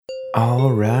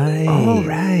All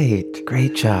right.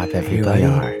 Great job, everybody. Here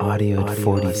we are. Audio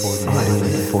 46.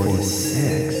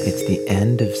 It's the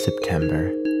end of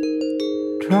September.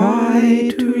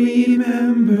 Try to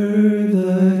remember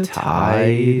the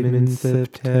time in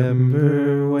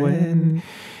September when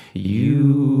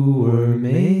you were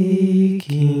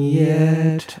making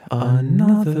yet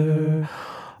another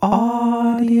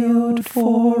audio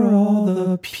for all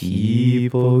the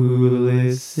people who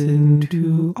listen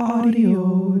to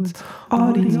audiodes.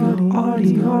 I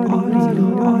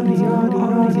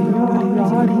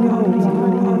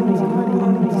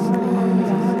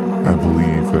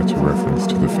believe that's a reference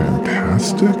to The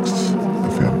Fantastics.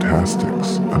 The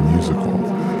Fantastics, a musical.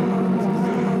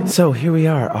 So here we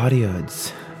are,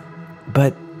 audiodes.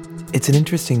 But it's an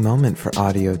interesting moment for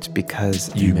audiodes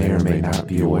because You may or may not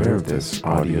be aware of this,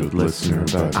 audio listener,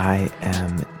 but I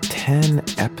am 10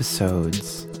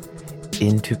 episodes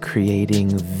into creating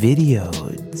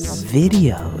videos.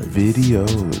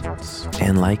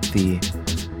 And like the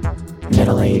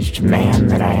middle-aged man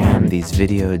that I am, these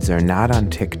videos are not on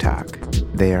TikTok.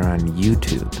 They are on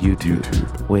YouTube.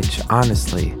 Which,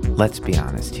 honestly, let's be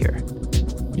honest here.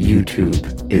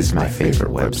 YouTube is my favorite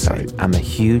website. I'm a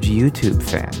huge YouTube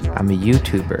fan. I'm a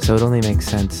YouTuber. So it only makes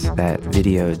sense that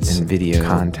videos and video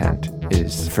content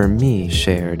is, for me,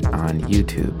 shared on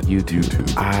YouTube.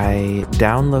 I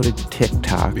downloaded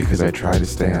TikTok because I try to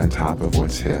stay on top of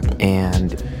what's hip.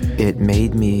 and it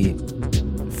made me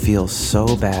feel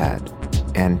so bad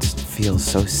and feel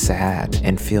so sad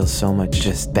and feel so much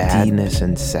just badness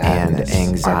and sadness and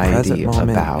anxiety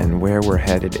about and where we're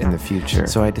headed in the future.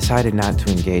 So I decided not to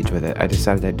engage with it. I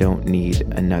decided I don't need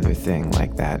another thing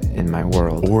like that in my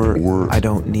world. Or I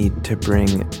don't need to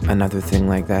bring another thing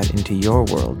like that into your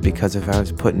world, because if I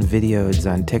was putting videos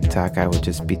on TikTok, I would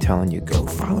just be telling you, go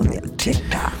follow me on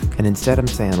TikTok. And instead I'm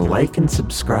saying like and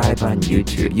subscribe on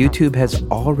YouTube. YouTube has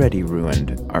already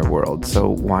ruined our world, so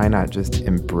why not just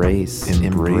embrace it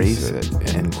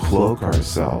and cloak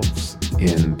ourselves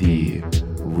in the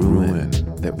ruin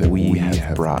that we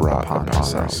have brought upon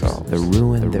ourselves. The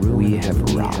ruin that we have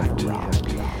wrought.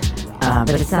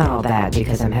 But it's not all bad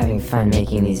because I'm having fun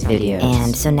making these videos.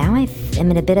 And so now I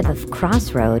am at a bit of a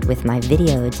crossroad with my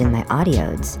videos and my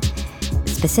audiodes.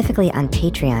 Specifically on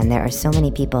Patreon, there are so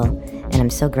many people, and I'm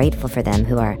so grateful for them,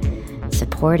 who are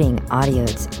supporting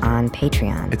audiodes on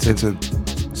Patreon. It's a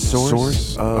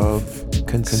source of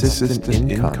consistent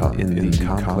income in the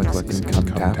complex income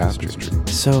tapestry.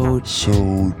 So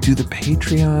do the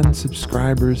Patreon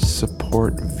subscribers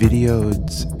support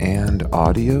videos and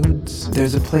audiodes?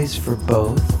 There's a place for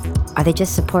both. Are they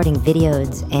just supporting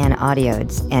videos and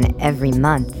audiodes, and every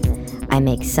month I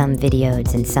make some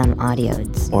videos and some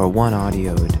audiodes? Or one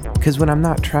audioed. Because when I'm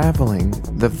not traveling,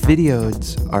 the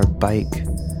videos are bike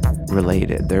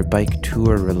related. They're bike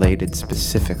tour related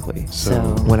specifically.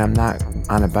 So When I'm not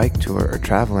on a bike tour or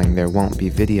traveling, there won't be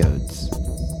videos,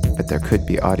 but there could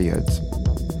be audiodes.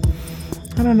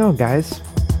 I don't know, guys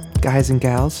and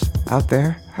gals out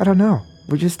there. I don't know.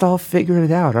 We're just all figuring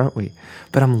it out, aren't we?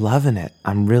 But I'm loving it.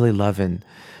 I'm really loving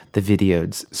the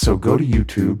videos. So go to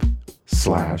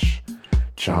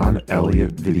YouTube/John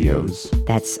Elliott Videos.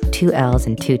 that's 2 L's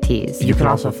and 2 T's. You can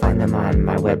also find them on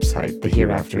my website,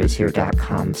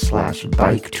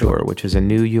 thehereafterishere.com/bike tour. which is a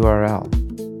new URL.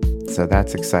 So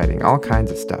that's exciting. All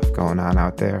kinds of stuff going on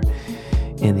out there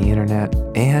in the internet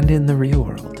and in the real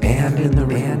world.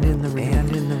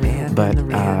 But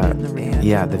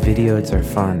the videos are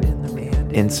fun.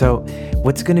 And so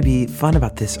what's going to be fun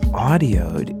about this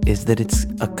audioed is that it's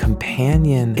a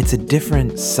companion. It's a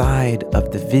different side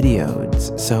of the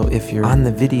videos. So if you're on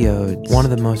the videos, one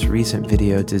of the most recent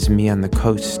videos is me on the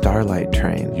Coast Starlight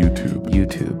train.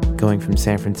 YouTube, going from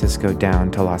San Francisco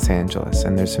down to Los Angeles.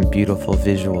 And there's some beautiful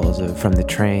visuals from the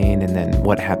train and then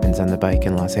what happens on the bike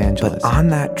in Los Angeles. But on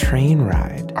that train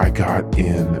ride, I got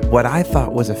in what I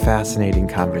thought was a fascinating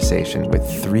conversation with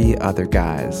 3 other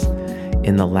guys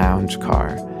in the lounge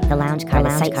car. The lounge car, the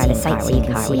sightseeing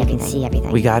car where you can see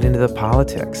everything. We got into the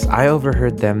politics. I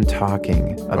overheard them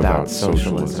talking about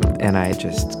socialism, and I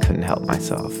just couldn't help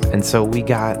myself. And so we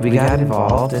got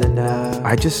involved, and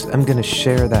I'm going to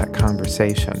share that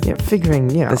conversation. Yeah, figuring,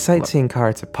 the sightseeing car,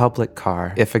 it's a public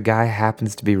car. If a guy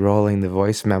happens to be rolling the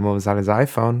voice memos on his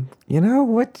iPhone, you know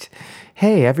what?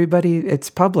 Hey, everybody, it's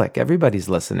public. Everybody's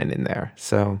listening in there.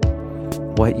 So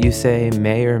what you say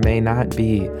may or may not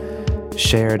be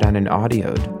shared on an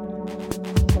audioed.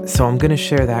 So I'm going to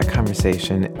share that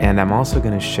conversation, and I'm also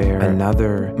going to share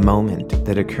another moment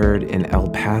that occurred in El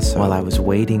Paso while I was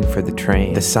waiting for the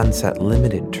train, the Sunset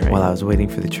Limited train. While I was waiting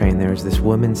for the train, there was this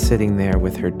woman sitting there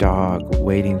with her dog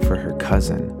waiting for her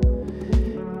cousin.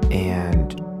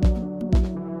 And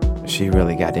she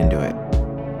really got into it.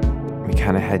 We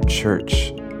kind of had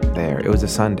church there. It was a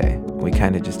Sunday. We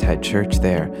kind of just had church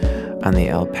there on the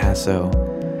El Paso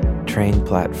train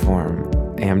platform,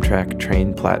 Amtrak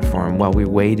train platform, while we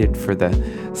waited for the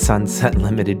Sunset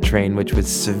Limited train, which was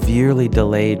severely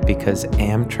delayed because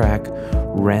Amtrak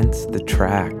rents the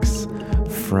tracks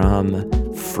from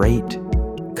freight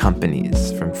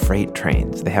companies, from freight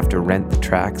trains. They have to rent the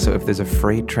track. So if there's a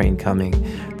freight train coming,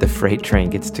 the freight train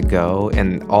gets to go,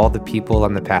 and all the people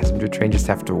on the passenger train just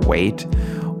have to wait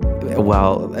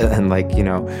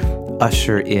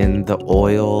usher in the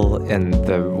oil and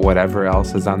the whatever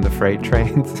else is on the freight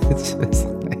trains. It's just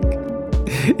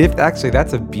like,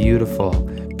 that's a beautiful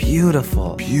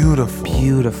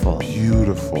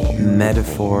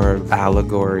metaphor,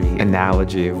 allegory,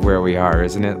 analogy of where we are,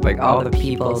 isn't it? Like All the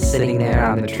people sitting there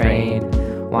on the train,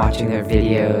 watching their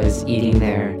videos, eating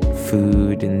their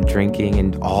food and drinking,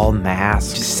 and all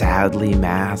masked, sadly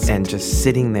masked, and just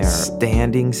sitting there,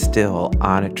 standing still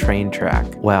on a train track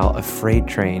while a freight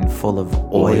train full of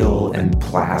oil and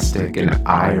plastic and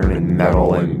iron and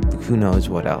metal and who knows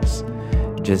what else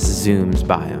just zooms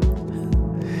by them.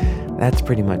 That's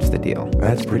pretty much the deal.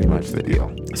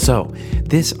 So,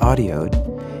 this audio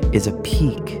is a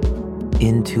peek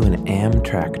into an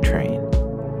Amtrak train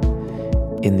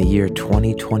in the year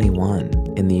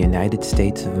 2021 in the United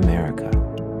States of America,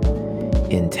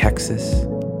 in Texas,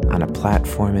 on a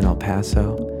platform in El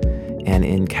Paso, and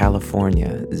in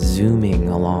California, zooming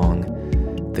along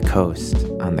the coast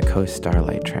on the Coast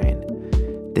Starlight train.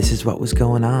 This is what was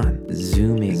going on,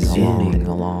 zooming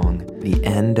along the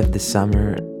end of the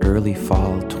summer, early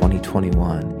fall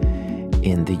 2021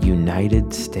 in the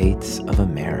United States of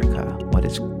America, what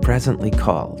is presently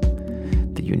called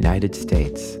the United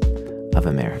States of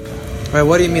America. Wait,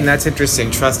 what do you mean? That's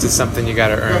interesting. Trust is something you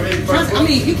gotta earn. Trust, I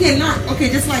mean, you cannot. Okay,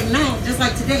 just like now, just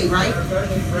like today, right?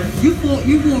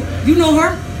 You know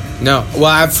her? No. Well,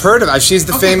 I've heard of her. She's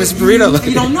the famous burrito lady.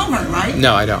 You don't know her, right?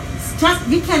 No, I don't. Trust,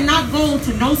 you cannot go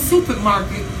to no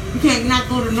supermarket. You cannot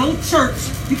go to no church.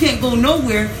 You can't go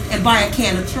nowhere and buy a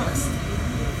can of trust.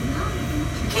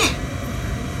 You can't.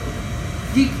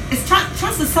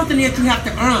 Trust is something that you have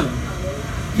to earn.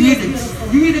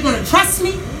 You're either going to trust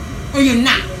me or you're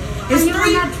not. It's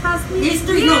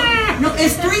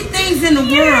three things in the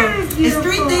world. It's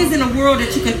three things in the world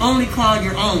that you can only call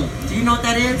your own. Do you know what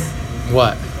that is?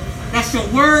 What? That's your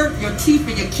word, your teeth,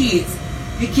 and your kids.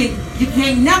 You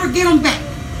can't never get them back.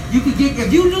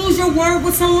 If you lose your word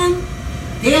with someone,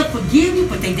 they'll forgive you,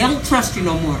 but they don't trust you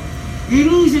no more. You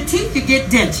lose your teeth, you get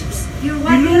dentures. You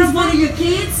lose one of your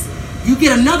kids, you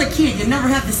get another kid. You never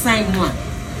have the same one.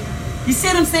 You see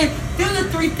what I'm saying? There are the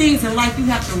three things in life you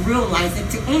have to realize.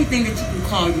 It's the only thing that you can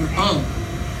call your own.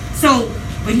 So,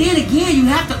 but then again, you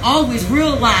have to always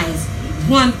realize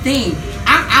one thing.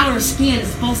 Our outer skin is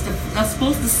supposed to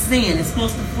sin. It's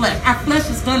supposed to flesh. Our flesh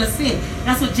is gonna sin.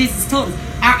 That's what Jesus told us.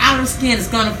 Our outer skin is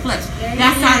gonna flesh.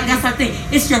 That's our thing.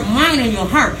 It's your mind and your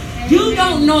heart. You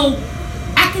don't know.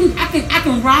 I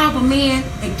can rob a man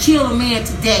and kill a man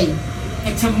today,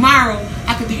 and tomorrow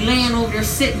I could be laying over there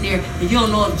sitting there, and you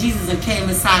don't know if Jesus came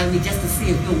inside of me just to see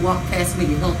if you'll walk past me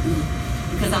to help me,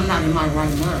 because I'm not in my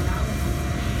right mind.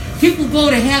 People go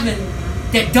to heaven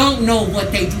that don't know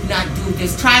what they do not do,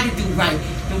 just try to do right.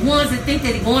 The ones that think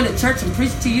that they're going to church and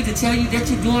preach to you to tell you that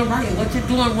you're doing right and what you're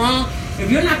doing wrong,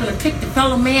 if you're not going to pick the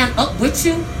fellow man up with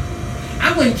you,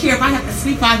 I wouldn't care if I have to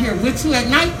sleep out here with you at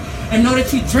night and know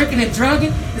that you're drinking and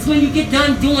drugging. It's when you get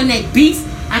done doing that beast,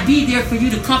 I'd be there for you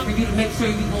to comfort you to make sure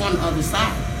you go on the other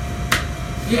side.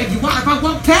 Yeah, if I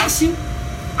walk past you,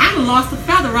 I done lost a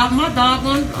feather out my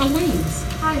doggone wings.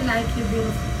 I like you,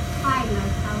 beautiful. I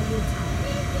like how you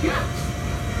talk. Yeah.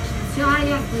 So I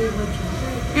agree with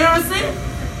you. You know what I'm saying?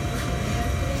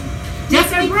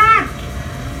 Mr. Brad,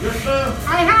 Yes, ma'am.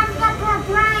 I have the pork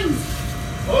rinds.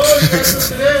 Oh, you got them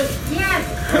today?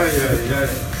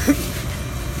 Yes.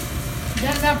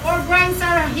 Yeah. The pork rinds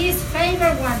are his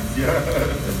favorite ones. Yeah.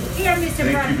 Here,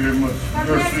 Mr. Brad. Thank you very much. God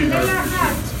You're a bless you. They're not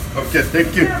sweetheart. hot. Okay,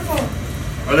 thank you.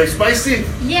 Careful. Are they spicy?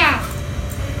 Yeah.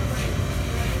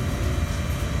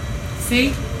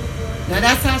 See? Now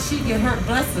that's how she get her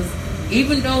blessings.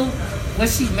 Even though what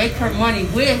she make her money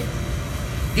with,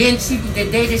 then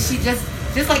the day that she just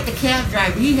like the cab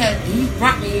driver, he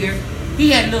brought me here,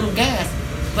 he had a little gas.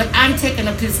 But I'm taking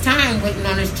up his time waiting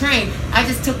on his train. I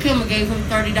just took him and gave him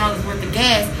 $30 worth of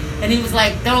gas, and he was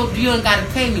like, no, you don't gotta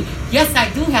pay me. Yes, I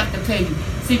do have to pay you.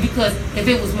 See, because if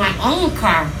it was my own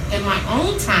car and my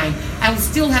own time, I would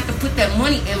still have to put that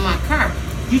money in my car.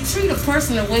 You treat a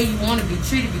person the way you want to be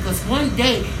treated, because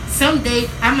someday,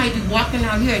 I might be walking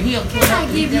out here and he'll pull up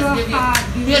and he'll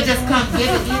just come get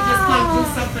it. He'll just come do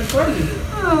something funny.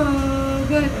 Oh,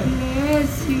 God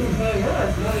bless you.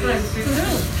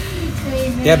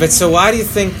 Amen. Yeah, but so why do you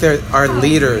think our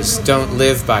leaders don't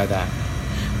live by that?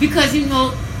 Because you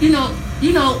know,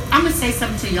 I'm gonna say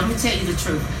something to you. I'm gonna tell you the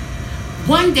truth.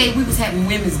 One day we was having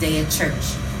Women's Day at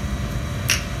church.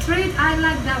 I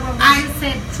like that one. When you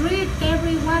said treat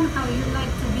everyone how you like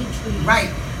to be treated. Right.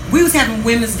 We was having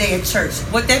Women's Day at church.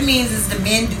 What that means is the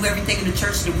men do everything in the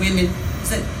church, the women.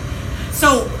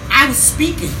 So I was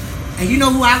speaking, and you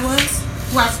know who I was?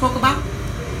 Who I spoke about?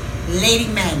 Lady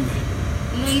Magna.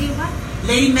 Lady what?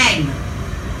 Lady Magna.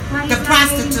 What The is that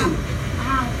prostitute.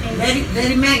 Lady?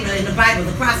 Lady Magna in the Bible,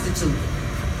 the prostitute.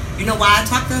 You know why I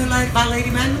talked to her about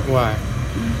Lady Magna? Why?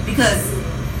 Because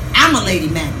I'm a Lady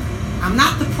Magna. I'm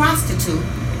not the prostitute,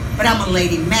 but I'm a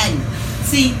Lady Magna.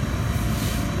 See,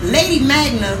 Lady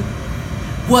Magna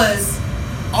was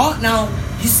all now.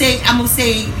 I'm gonna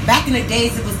say back in the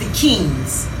days it was the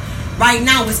kings. Right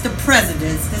now it's the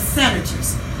presidents, the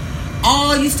senators.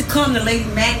 All used to come to Lady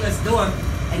Magna's door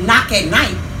and knock at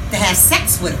night to have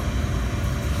sex with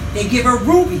her. They give her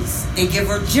rubies. They give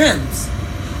her gems.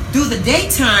 Through the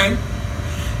daytime,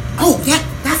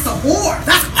 that's a whore.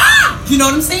 You know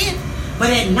what I'm saying? But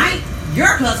at night,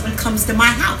 your husband comes to my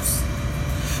house.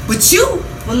 But you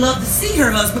would love to see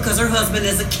her husband because her husband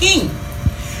is a king.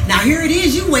 Now here it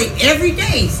is, you wait every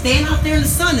day, stand out there in the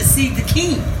sun to see the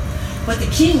king. But the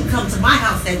king comes to my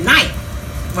house at night,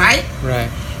 right? Right.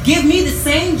 Give me the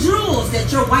same jewels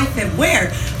that your wife had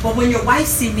wear, but when your wife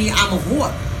see me, I'm a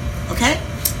whore. Okay?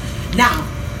 Now,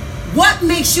 what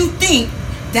makes you think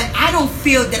that I don't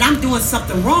feel that I'm doing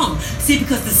something wrong? See,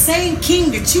 because the same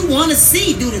king that you want to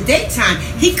see do the daytime,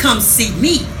 he comes see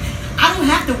me. I don't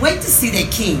have to wait to see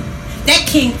that king. That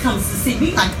king comes to see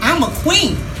me like I'm a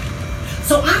queen.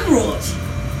 So I'm royalty,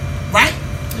 right?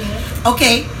 Yeah.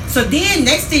 Okay, so then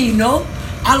next thing you know,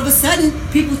 all of a sudden,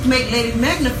 people make Lady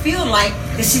Magna feel like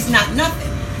that she's not nothing.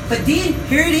 But then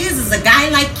here it is a guy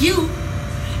like you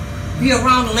be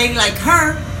around a lady like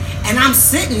her, and I'm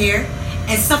sitting there,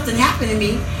 and something happened to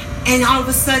me, and all of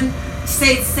a sudden,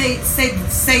 say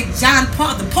John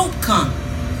Paul, the Pope come,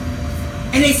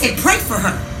 and they say pray for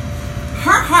her.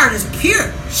 Her heart is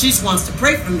pure. She just wants to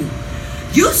pray for me.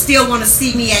 You still want to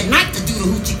see me at night to do the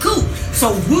hoochie coo.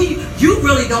 So you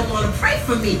really don't want to pray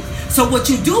for me. So what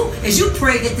you do is you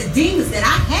pray that the demons that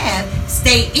I have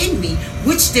stay in me,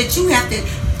 which that you have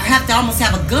to almost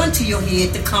have a gun to your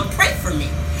head to come pray for me.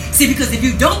 See, because if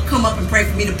you don't come up and pray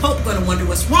for me, the Pope's going to wonder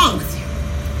what's wrong with you.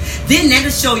 Then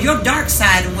that'll show your dark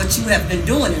side of what you have been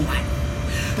doing in life.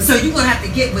 So you're going to have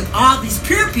to get with all these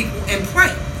pure people and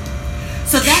pray.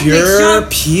 So that pure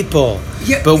people.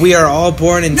 But we are all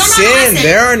born in sin.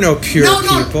 There are no pure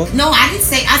people. No, I didn't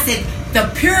say. I said the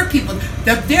pure people.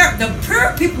 The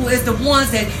pure people is the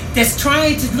ones that's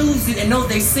trying to lose it and know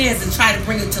their sins and try to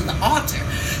bring it to the altar.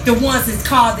 The ones that's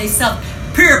called themselves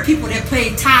pure people that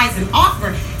pay tithes and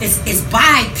offer is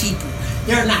by people.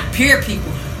 They're not pure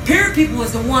people. Pure people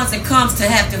is the ones that comes to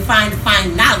have to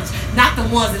find knowledge, not the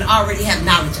ones that already have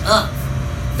knowledge of.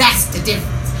 That's the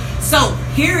difference. So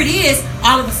here it is.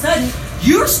 All of a sudden,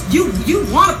 you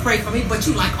want to pray for me, but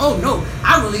you like, oh no,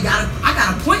 I got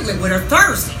an appointment with her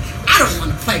Thursday. I don't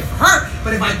want to pray for her,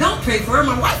 but if I don't pray for her,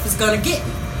 my wife is gonna get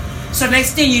me. So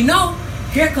next thing you know,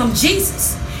 here comes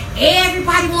Jesus.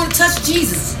 Everybody want to touch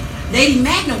Jesus. Lady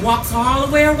Magna walks all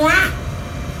the way around.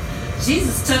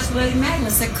 Jesus touched Lady Magna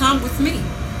and said, come with me.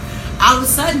 All of a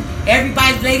sudden,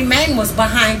 Lady Magna was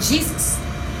behind Jesus.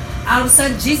 All of a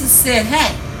sudden, Jesus said,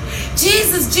 hey,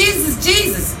 Jesus, Jesus,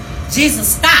 Jesus.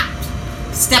 Jesus stopped,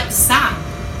 stepped aside.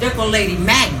 There go Lady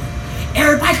Magna.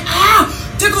 Everybody,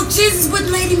 there go Jesus with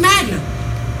Lady Magna.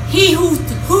 He who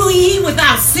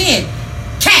without sin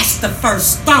cast the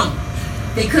first stone.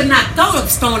 They could not throw a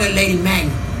stone at Lady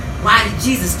Magna. Why did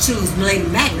Jesus choose Lady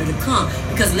Magna to come?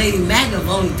 Because Lady Magna have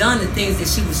only done the things that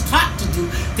she was taught to do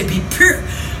to be pure.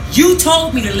 You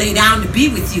told me to lay down to be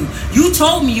with you. You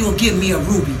told me you will give me a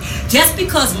ruby. Just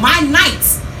because my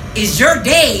nights is your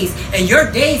days and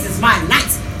your days is my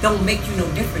nights don't make you no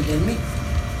different than me.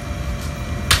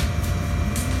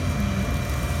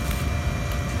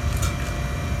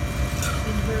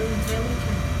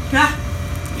 Yeah.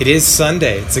 It is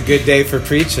Sunday. It's a good day for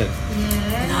preaching.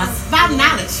 Yeah. No, it's about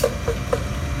knowledge.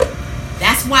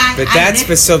 That's why. But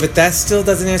that still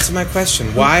doesn't answer my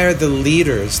question. Why are the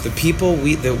leaders, the people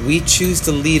that we choose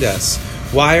to lead us,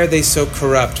 why are they so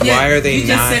corrupt? Yeah, why are they not? You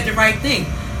just said the right thing.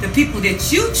 The people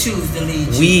that you choose to lead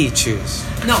you. We choose.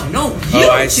 No,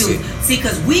 you choose. See,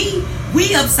 because we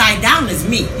upside down is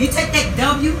me. You take that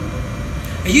W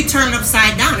and you turn it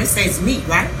upside down, it says me,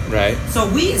 right? Right. So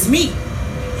we is me.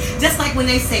 Just like when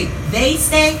they say,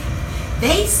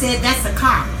 They said that's a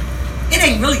car. It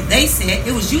ain't really they said.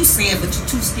 It was you saying, but you're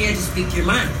too scared to speak your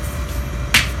mind.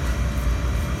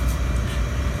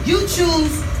 You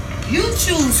choose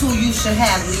who you should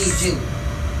have lead you.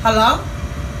 Hello?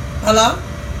 Hello?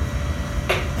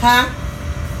 Huh?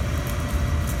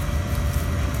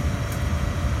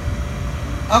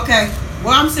 Okay.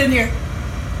 Well, I'm sitting here.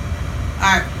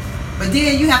 Alright. But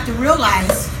then you have to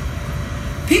realize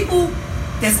people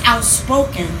that's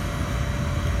outspoken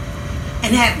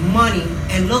and have money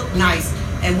and look nice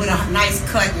and with a nice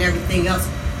cut and everything else,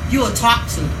 you'll talk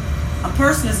to. A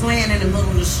person is laying in the middle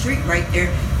of the street right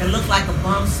there that look like a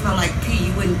bum, smell like pee,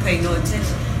 you wouldn't pay no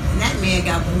attention. And that man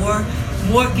got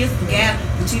more gift and gab,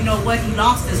 but you know what? He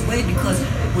lost his way because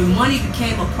when money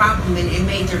became a problem and it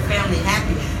made your family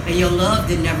happy and your love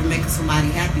didn't ever make somebody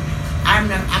happy,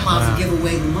 I'm off to give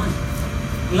away the money.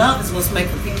 Love is what's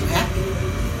making people happy.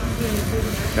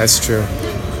 That's true.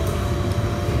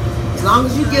 As long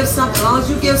as you give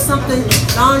something,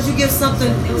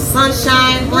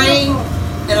 sunshine, rain,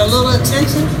 and a little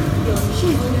attention.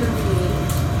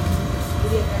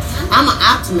 I'm an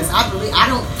optimist.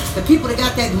 The people that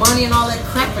got that money and all that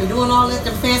crap and doing all that,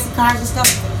 the fancy cars and stuff,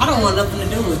 I don't want nothing to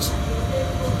do with you.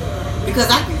 Because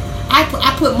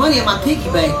I put money in my piggy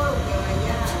bank.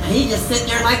 And he just sit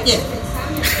there like this.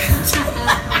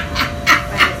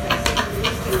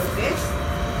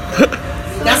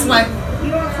 That's why.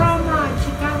 You're from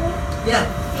Chicago? Yeah.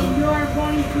 And you are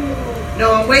going to...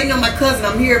 No, I'm waiting on my cousin.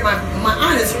 I'm here. My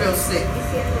aunt is real sick.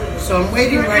 So I'm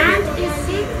waiting right here. Your aunt is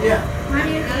sick? Yeah. What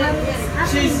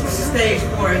is She's stage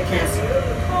 4 cancer.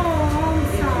 Oh, I'm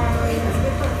sorry.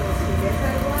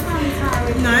 I'm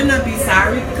sorry. No, I'm not be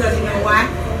sorry because you know why?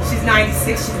 She's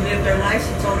 96. She's lived her life.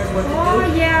 She told us what to do.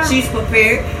 Oh, yeah. She's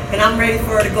prepared, and I'm ready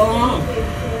for her to go home.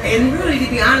 And really, to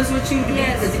be honest with you,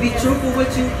 to be truthful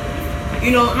with you,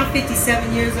 you know, I'm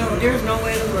 57 years old. There's no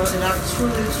way in the world that I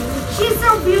truly. She's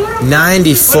so beautiful.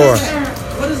 94.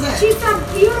 What is that? She's a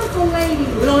beautiful lady.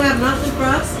 We don't have nothing for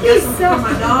us. She's Got so some for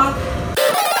my dog.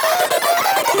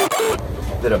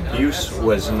 That abuse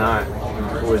was not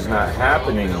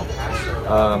happening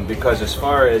because as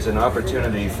far as an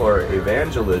opportunity for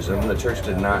evangelism, the church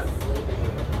did not.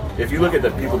 If you look at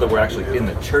the people that were actually in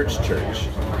the church,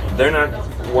 they're not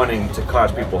wanting to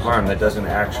cause people harm. That doesn't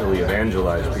actually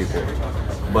evangelize people.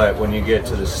 But when you get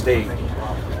to the state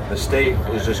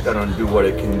is just going to do what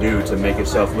it can do to make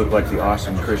itself look like the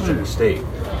awesome Christian state.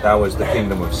 That was the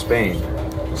Kingdom of Spain.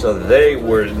 So they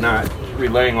were not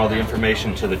relaying all the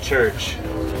information to the church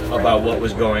about what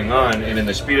was going on, and in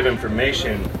the speed of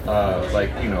information,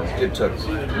 it took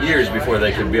years before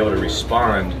they could be able to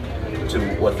respond to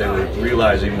what they were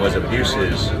realizing was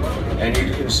abuses. And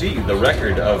you can see the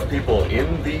record of people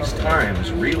in these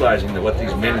times realizing that what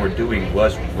these men were doing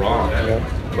was wrong.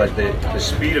 But the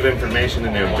speed of information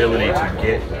and the ability to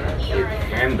get it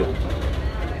handled.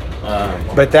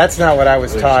 But that's not what I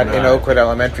was taught in Oakwood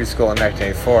Elementary School in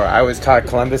 1984. I was taught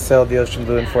Columbus sailed the ocean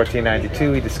blue in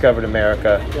 1492. He discovered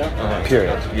America,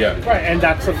 period. Yeah. Right, and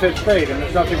that's the 5th grade, and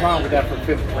there's nothing wrong with that for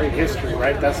 5th grade history,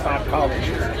 right? That's not college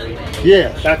history.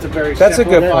 Yes. That's a very That's a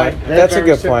good point. That's a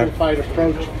good point. Simplified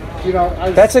approach. You know,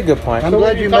 that's a good point. I'm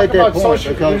glad you made that point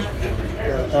because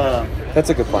that's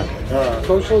a good point.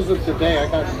 Socialism today, I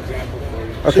got an example for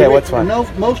you. Okay, what's one?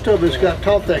 Most of us got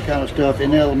taught that kind of stuff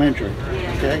in elementary.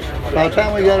 Okay, by the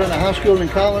time we got into high school and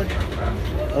college,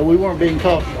 we weren't being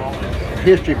taught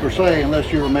history per se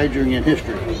unless you were majoring in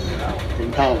history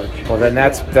in college. Well, then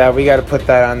we got to put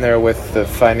that on there with the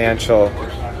financial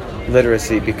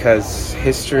literacy, because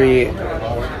history,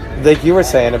 like you were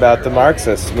saying about the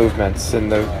Marxist movements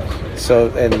in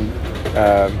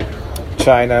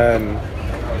China and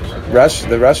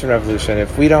the Russian Revolution,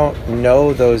 if we don't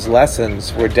know those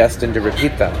lessons, we're destined to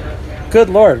repeat them. Good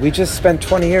Lord, we just spent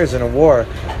 20 years in a war,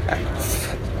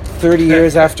 30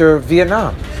 years after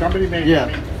Vietnam. Somebody made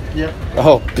money. Yeah.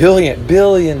 Oh, billions and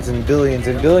billions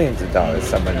and billions of dollars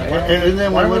someone made. And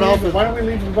then why don't we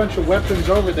leave a bunch of weapons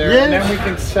over there, and then we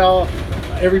can sell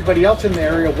everybody else in the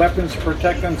area weapons to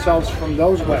protect themselves from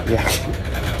those weapons.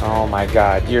 Yeah. Oh my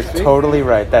God, you're totally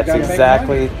right. That's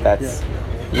exactly,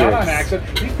 not on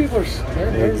accident. These people are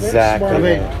they're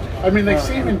exactly. Smart. I mean, they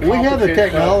seem in. We have the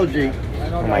technology.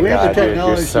 Oh my God,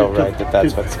 you're so right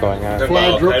that's what's going on.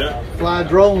 Fly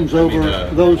drones over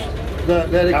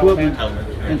that equipment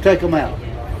and take them out.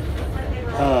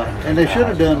 And they should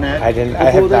have done that. I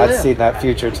have not seen that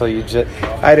future till you just.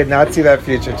 I did not see that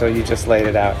future till you just laid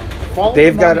it out.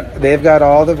 They've got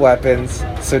all the weapons,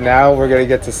 so now we're going to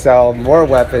get to sell more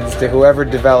weapons to whoever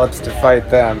develops to fight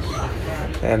them,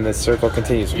 and the circle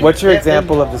continues. What's your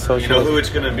example of the socialism? You know who it's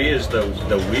going to be is the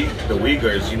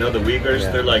Uyghurs. You know the Uyghurs?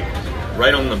 Yeah. They're like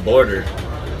right on the border.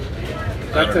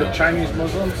 That's the Chinese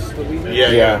Muslims, the leaders?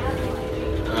 Yeah.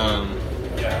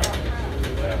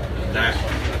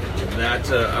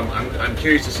 I'm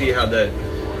curious to see how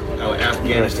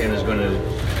Afghanistan is going to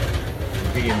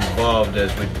be involved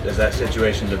as that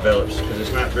situation develops, because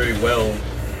it's not very well.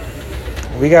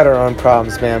 We got our own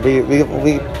problems, man. We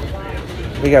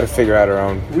got to figure out our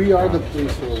own. We are the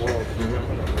police of the world.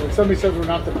 Mm-hmm. When somebody says we're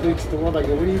not the police of the world, I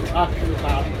go, what are you talking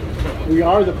about? We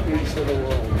are the police of the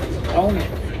world. Own it.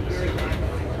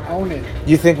 Own it.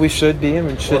 You think we should be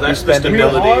and should be spending we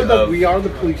are the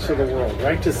police of the world,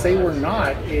 right? To say we're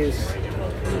not is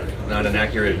not an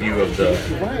accurate view of the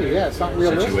it's not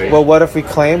realistic. Situation. Well, what if we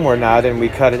claim we're not and we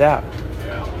cut it out?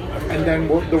 And then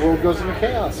the world goes into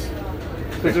chaos.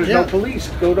 Because there's no police.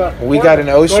 Go to we Portland. Got an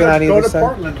ocean on either side.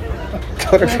 Portland.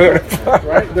 Go to Portland.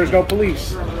 Right? There's no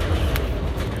police.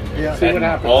 Yeah. See what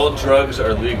happens. All drugs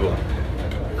are legal.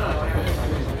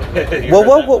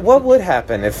 Well, what would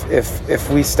happen if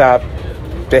we stopped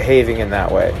behaving in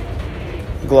that way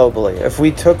globally? If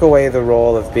we took away the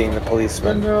role of being the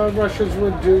policeman? Then the Russians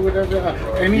would do whatever.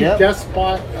 Any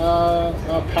despot,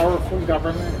 powerful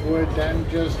government would then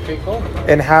just take over.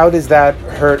 And how does that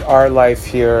hurt our life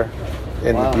here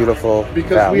in the beautiful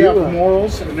Because valley? We have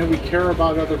morals and then we care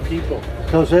about other people.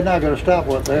 Because they're not going to stop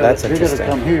what they're That's going to interesting.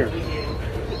 come here.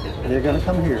 They're going to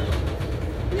come here.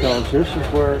 Because this is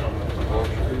where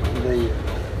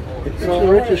it's the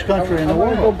richest country in the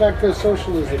world. I want to go back to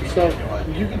socialism. So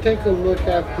you can take a look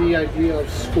at the idea of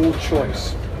school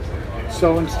choice.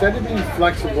 So instead of being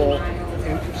flexible,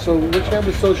 so what you have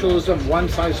with socialism, one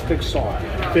size fits all.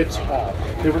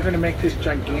 They were going to make this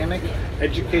gigantic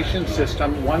education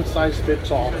system, one size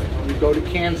fits all. You go to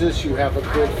Kansas, you have a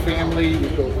good family, you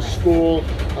go to school,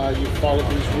 you follow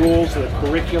these rules, the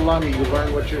curriculum, you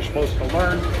learn what you're supposed to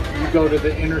learn. You go to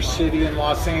the inner city in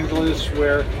Los Angeles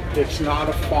where it's not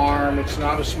a farm, it's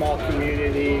not a small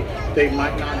community, they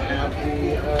might not have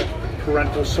the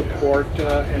parental support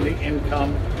and the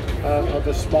income of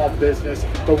a small business,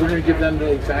 but we're going to give them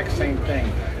the exact same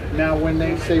thing. Now, when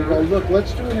they say, "Well, look,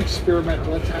 let's do an experiment.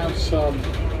 Let's have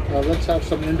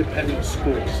some independent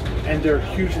schools," and they're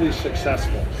hugely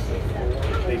successful.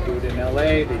 They do it in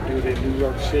LA. They do it in New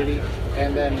York City.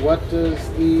 And then what does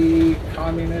the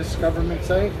communist government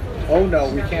say? Oh no,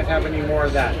 we can't have any more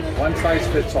of that. One size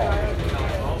fits all.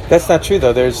 That's not true,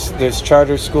 though. There's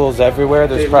charter schools everywhere.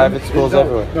 There's private schools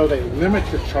everywhere. No, they limit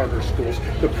the charter schools.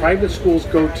 The private schools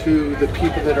go to the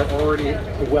people that are already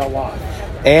well off.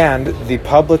 And the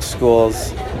public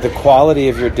schools, the quality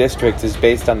of your district is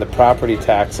based on the property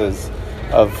taxes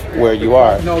of where you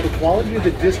are. No, the quality of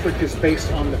the district is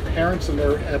based on the parents and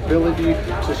their ability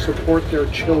to support their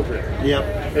children.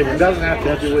 Yep. It doesn't have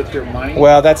to do with your money.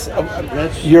 Well, that's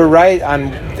you're right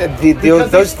on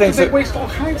those things. They waste all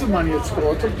kinds of money at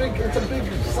school. It's a big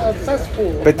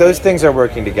cesspool. But those things are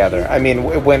working together. I mean,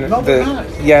 when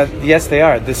yes, they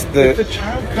are. If the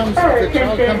child comes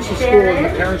to school and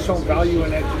the parents don't value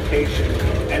an education,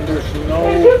 and there's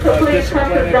no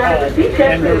discipline at home,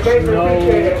 and there's no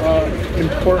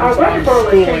importance on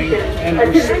schooling and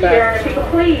respect,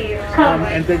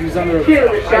 and that he's under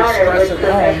high stress at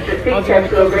home, how's he going to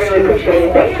go to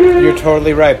school? You're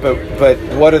totally right, but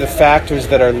what are the factors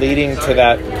that are leading to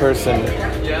that person,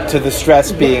 to the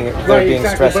stress being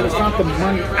stressed? But it's not the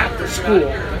money at the school.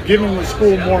 Giving the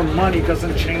school more money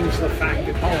doesn't change the fact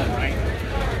at home, right?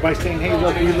 By saying, hey,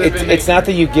 look, we live in... It's not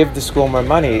that you give the school more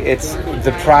money. It's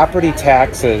the property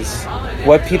taxes.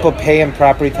 What people pay in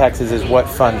property taxes is what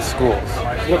funds schools.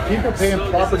 What people pay in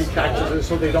property taxes is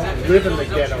so they don't live in the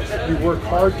ghetto. You work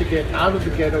hard to get out of the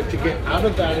ghetto, to get out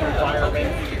of that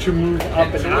environment, to move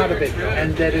up and out of it.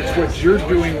 And that it's what you're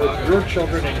doing with your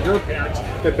children and your parents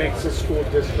that makes the school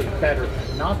district better.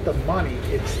 Not the money,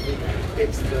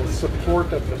 it's the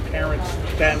support of the parents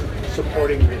then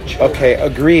supporting the children. Okay,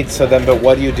 agreed. So then, but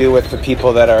what do you do with the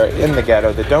people that are in the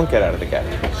ghetto that don't get out of the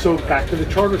ghetto? So back to the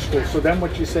charter school. So then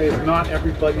what you say is not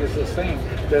everybody is the same.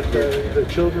 That the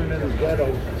children in the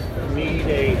ghetto need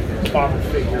a father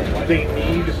figure. They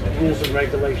need rules and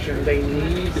regulation. They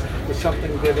need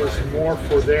something that is more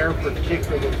for their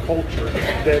particular culture,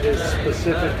 that is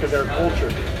specific to their culture.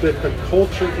 That the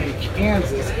culture in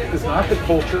Kansas is not the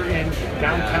culture in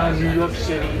downtown New York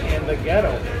City in the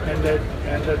ghetto, and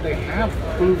that they have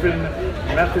proven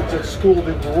methods of school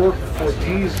that work for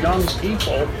these young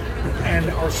people and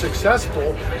are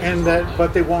successful,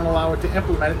 but they won't allow it to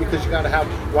implement it because you got to have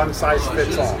one size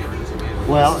fits all.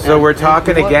 Well, so we're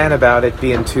talking again about it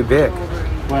being too big.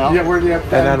 Well,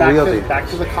 and unwieldy. Back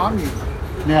to the commune.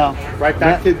 Now, right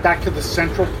back to the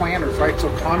central planners, right?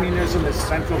 So communism is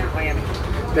central planning.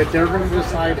 that they're going to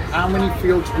decide how many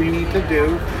fields we need to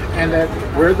do, and that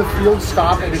where the fields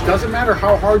stop, and it doesn't matter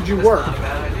how hard you work,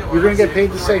 you're going to get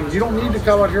paid the same. You don't need to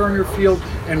come out here on your field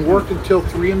and work until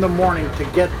 3 in the morning to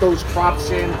get those crops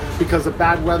in because the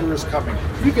bad weather is coming.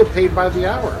 You get paid by the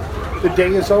hour. The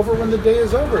day is over when the day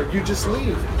is over. You just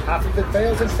leave. Half of it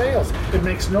fails, it fails. It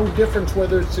makes no difference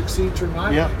whether it succeeds or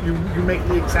not. Yeah. You make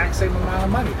the exact same amount of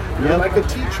money. You're Yeah. like a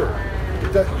teacher.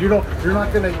 You're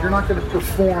not gonna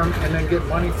perform and then get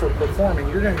money for performing.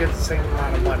 You're gonna get the same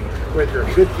amount of money, whether you're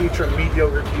a good teacher, a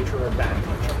mediocre teacher, or a bad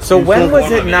teacher. So when was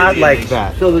it not like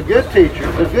that? So the good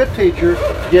teacher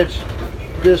gets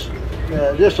this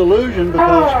disillusioned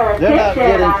because they're not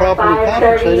getting properly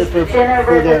compensated for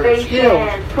their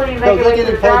skills. So they're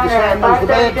getting paid the same as the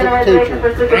bad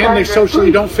teacher. And they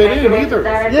socially don't fit in either.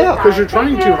 Yeah. Because you're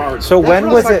trying too hard. So when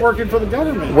was like it working for the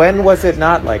government? When was it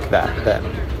not like that then?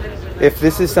 If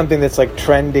this is something that's like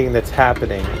trending, that's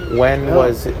happening, when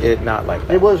was it not like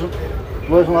that? It wasn't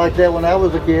like that when I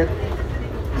was a kid.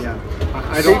 Yeah.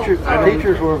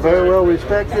 Teachers were very well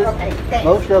respected.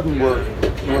 Most of them were.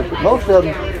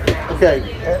 Okay,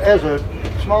 as a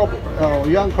small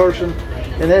young person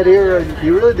in that era,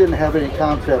 you really didn't have any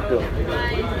concept of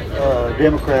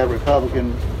Democrat,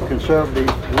 Republican, conservative,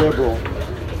 liberal.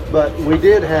 But we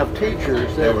did have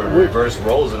teachers that were reverse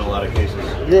roles in a lot of cases.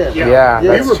 Yeah, we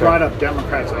that's were true. brought up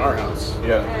Democrats at our house.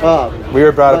 Yeah. We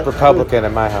were brought up Republican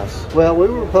at my house. Well, we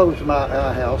were Republicans at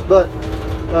our house, but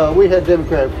we had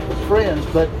Democrat friends.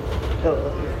 But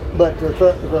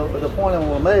the point I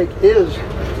want to make is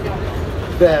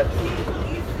that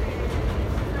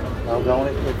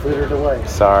it frittered away.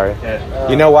 Sorry.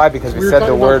 You know why? Because we said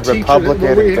the word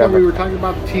Republican. We were talking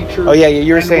about teachers. Oh yeah,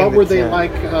 you were saying. What were they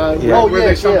like? Were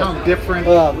they somehow yes. different?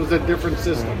 Was it a different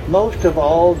system? Most of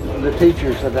all the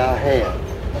teachers that I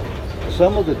had,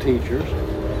 some of the teachers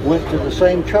went to the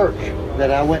same church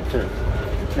that I went to.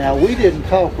 Now, we didn't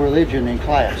talk religion in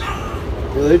class.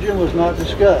 Religion was not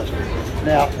discussed.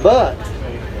 Now, but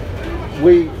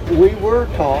we were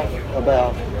taught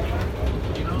about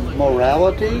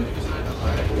morality,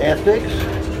 ethics,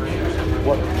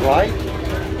 what's right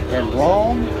and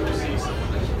wrong,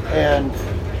 and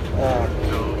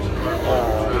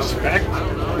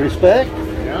respect.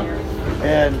 Yeah.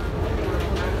 And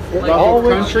it Love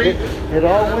of country. It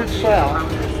all went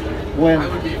south when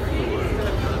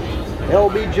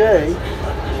LBJ.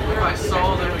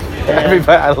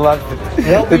 Everybody, I love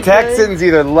it. The Texans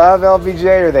either love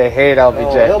LBJ or they hate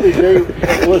LBJ. Oh,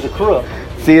 LBJ was a crook.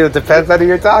 See, it depends on who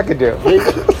you're talking to.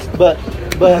 But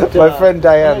my friend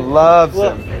Diane loves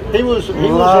him. He was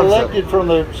elected from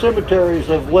the cemeteries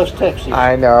of West Texas.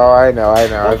 I know.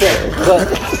 Okay, but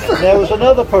there was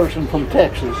another person from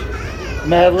Texas,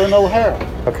 Madeline O'Hara.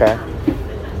 Okay.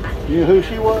 You know who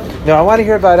she was? No, I want to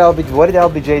hear about LBJ. What did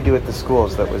LBJ do at the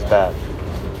schools that was bad?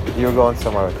 You were going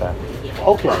somewhere with that.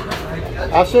 Okay.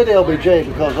 I said LBJ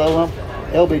because I lumped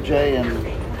LBJ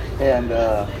and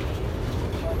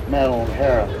Madeline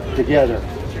O'Hara together.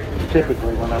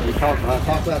 Typically, when I talk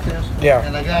about this, yeah,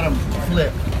 and I got them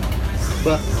flipped.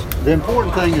 But the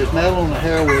important thing is Madeline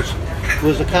O'Hara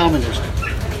was a communist,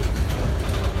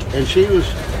 and she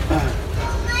was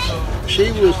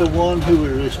the one who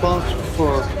was responsible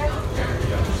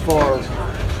for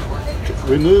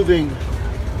removing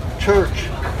church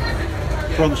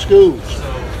from schools.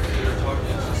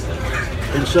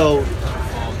 And so,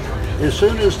 as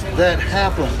soon as that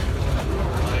happened,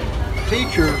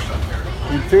 teachers,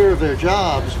 in fear of their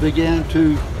jobs, began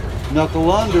to knuckle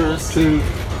under to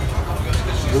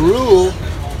the rule.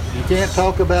 You can't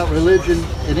talk about religion.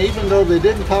 And even though they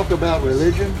didn't talk about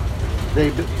religion,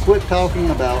 they quit talking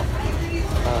about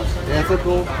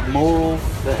ethical, moral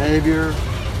behavior,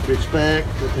 respect.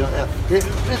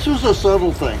 This was a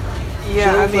subtle thing.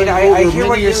 Yeah, I mean, I hear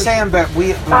what you're saying, but we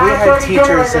had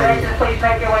teachers and... Please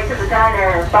make your way to the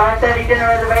diner. 5:30 dinner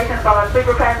reservations for my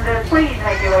sleeper passengers. Please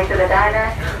make your way to the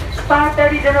diner.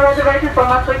 5:30 dinner reservations for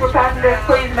my sleeper passengers.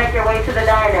 Please make your way to the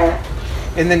diner.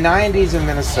 In the 90s in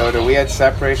Minnesota, we had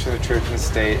separation of church and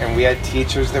state, and we had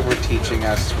teachers that were teaching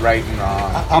us right and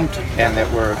wrong, and that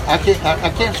were... I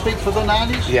can't speak for the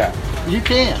 90s. Yeah. You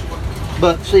can.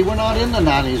 But see, we're not in the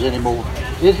 90s anymore.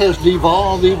 It has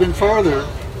devolved even further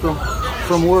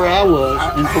from where I was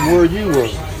and from where you were.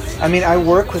 I mean, I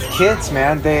work with kids,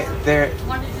 man.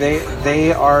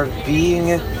 They are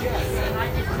being...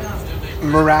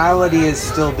 Morality is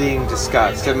still being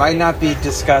discussed. It might not be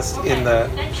discussed in the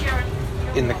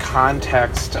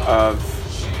context of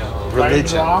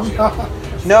religion. Right and wrong?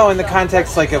 No, in the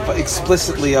context of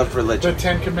explicitly of religion. The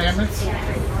Ten Commandments?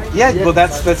 Yeah, well,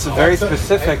 that's a very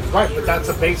specific. Right, but that's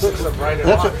a basics of right and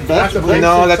That's a- wrong. that's a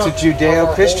No, that's a basics of our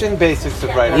Judeo-Christian basics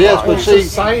of right and Yes, wrong. but whole see-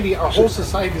 society, our whole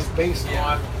society is based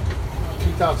on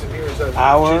 2,000 years of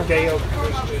Our-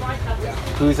 Judeo-Christian. Yeah.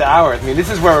 Who's our? I mean, this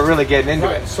is where we're really getting into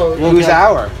Right, it. so Who's Okay.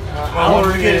 our?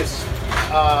 Our is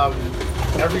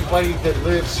everybody that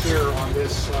lives here on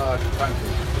this country.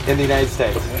 In the United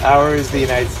States. Our is the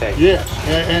United States. Yes,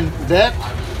 and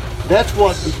that's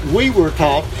what we were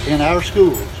taught in our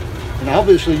schools. And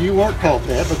obviously you weren't taught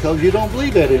that because you don't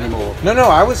believe that anymore. No,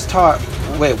 I was taught.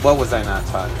 Wait, what was I not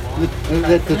taught?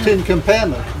 That the Ten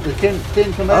Commandments, Ten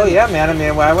Commandments. Oh yeah, man. I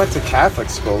mean, when I went to Catholic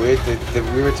school,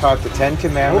 we were taught the Ten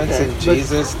Commandments Okay, and but-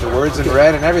 Jesus, the words in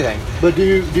red, and everything. But do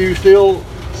you still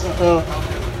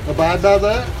abide by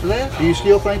that? Do you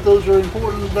still think those are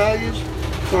important values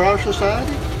for our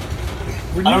society?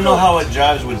 I don't know how it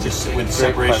jives with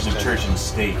separation of question. church and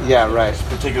state. Yeah, right.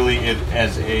 Particularly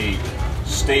as a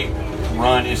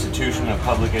state-run institution of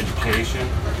public education.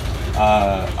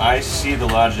 I see the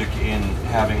logic in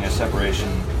having a separation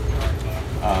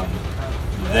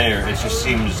there. It just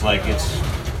seems like it's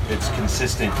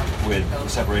consistent with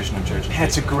separation of church and state.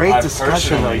 It's a great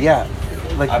discussion, though. Yeah.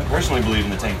 I personally believe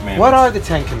in the Ten Commandments. What are the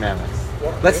Ten Commandments?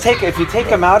 If you take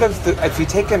them out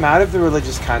of the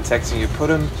religious context and you put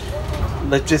them,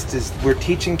 just as we're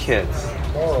teaching kids,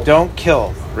 don't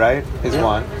kill, right? Is Yeah.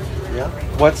 one. Yeah.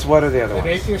 What are the other An ones?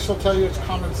 atheist will tell you it's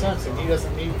common sense and he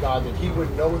doesn't need God, that he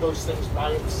would know those things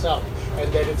by himself,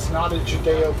 and that it's not a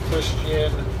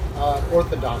Judeo-Christian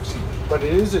orthodoxy, but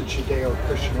it is a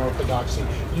Judeo-Christian orthodoxy.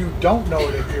 You don't know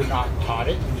it if you're not taught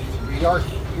it. We are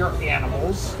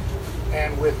animals,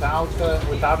 and without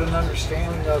an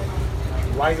understanding of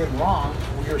right and wrong,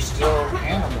 we are still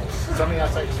animals. Somebody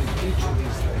else actually teach you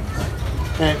these things.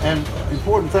 And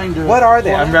important thing to What are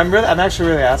they? point out- I'm actually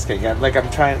really asking. I'm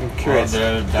curious.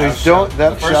 Well, There's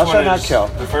thou shalt not kill.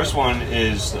 The first one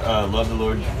is love the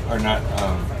Lord, or not.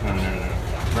 No.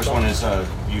 First one is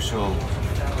you shall.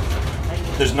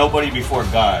 There's nobody before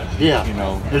God. Yeah. You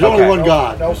know. There's only Okay. one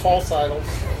God. No false idols.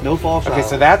 No false Okay, idols.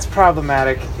 so that's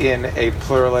problematic in a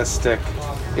pluralistic,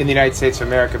 in the United States of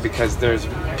America, because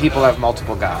people have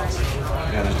multiple gods.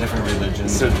 Yeah, there's different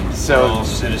religions. So- and so- we're all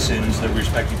citizens that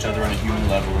respect each other on a human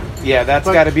level. Yeah, that's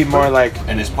got to be more like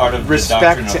And it's part of the respect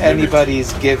doctrine of to liberty.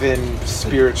 anybody's given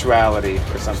spirituality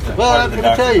or something. Well, part I'm of the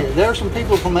going to tell doctrine. you, there are some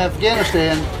people from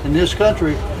Afghanistan in this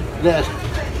country that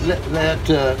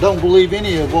don't believe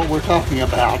any of what we're talking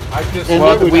about. I just And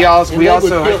Well, they would- we and they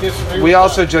would kill-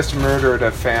 also just murdered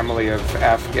a family of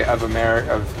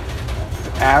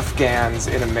Afghans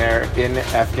in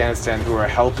Afghanistan who are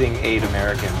helping aid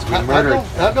Americans. We murdered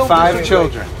I don't 5 believe-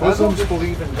 children. Muslims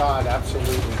believe in God,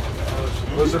 absolutely.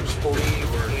 Muslims believe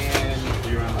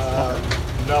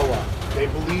in Noah. They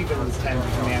believe in the Ten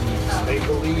Commandments. They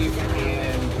believe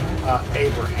in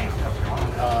Abraham.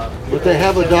 But they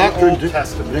have a doctrine. Old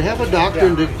Testament. They have a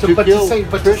doctrine Yeah. to but kill to say,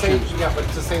 Christians.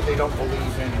 but to say they don't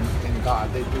believe in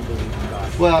God, they do believe in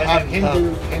God. Well, and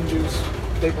Hindus,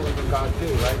 they believe in God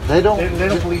too, right? They don't- They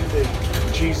don't believe in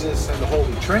Jesus and the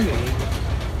Holy Trinity.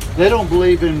 They don't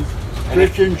believe in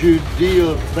Christian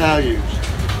Judeo values.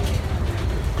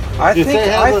 I If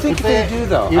think if they do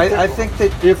though. if I think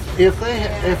that if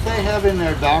they have in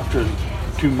their doctrine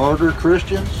to murder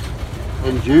Christians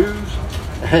and Jews,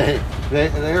 hey,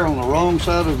 they're on the wrong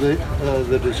side of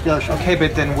the discussion. okay,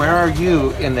 but then where are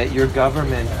you in that your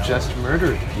government just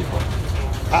murdered people?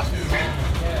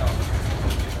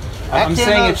 I'm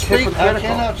saying it's hypocritical. I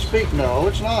cannot speak. No,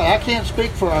 it's not. I can't speak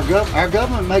for our government. Our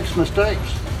government makes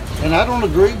mistakes, and I don't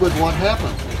agree with what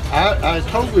happened. I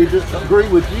totally disagree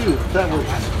with you. That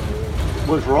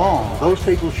was wrong. Those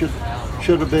people should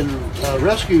have been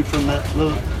rescued from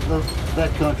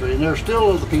that country, and there are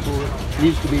still other people that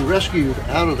needs to be rescued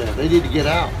out of that. They need to get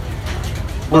out.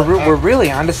 We're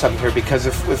really onto something here, because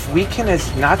if we can,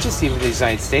 as not just even the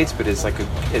United States, but as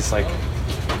like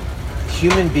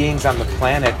human beings on the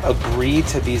planet agree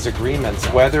to these agreements,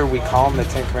 whether we call them the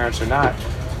Ten Commandments or not,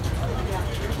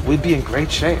 we'd be in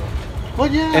great shape. Well,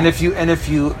 yeah. And if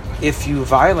you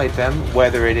violate them,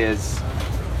 whether it is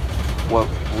what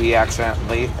we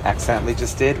accidentally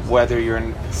just did, whether you're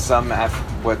in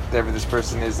whatever this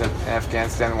person is in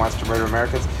Afghanistan and wants to murder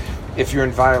Americans, if you're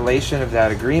in violation of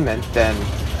that agreement, then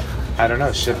I don't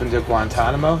know, ship them to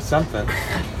Guantanamo, something.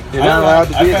 You're not allowed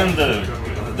to do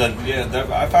that.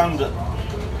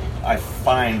 I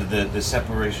find the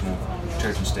separation of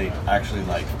church and state actually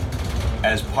like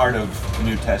as part of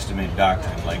New Testament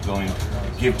doctrine, like going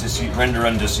render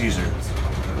unto Caesar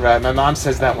Right. My mom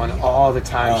says that one all the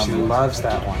time. She loves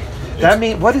that one.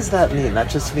 What does that mean? That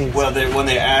just means. Well, when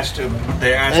they asked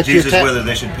Jesus whether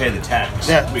they should pay the tax.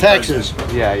 Yeah, taxes.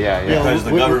 Yeah. Because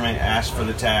the government asked for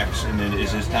the tax, and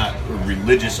it's not a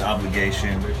religious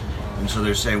obligation. And so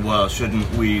they're saying, well, shouldn't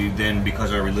we then,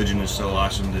 because our religion is so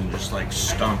awesome, then just like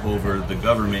stomp over the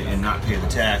government and not pay the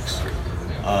tax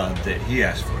that he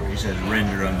asked for? He says,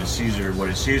 render unto Caesar what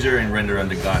is Caesar, and render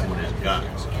unto God what is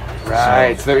God's.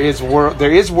 Right. So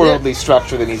there is worldly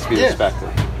structure that needs to be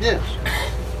respected. Yes.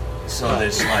 So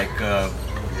there's like,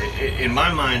 in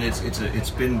my mind, it's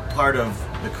been part of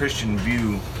the Christian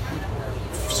view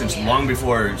since long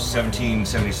before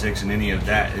 1776 and any of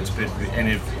that. It's been,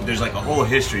 and there's like a whole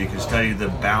history. You can study the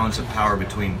balance of power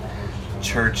between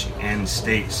church and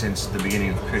state since the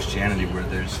beginning of Christianity, where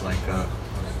there's like,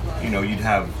 you'd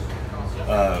have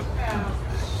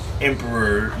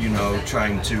emperor,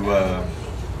 trying to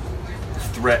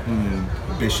threaten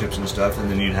bishops and stuff,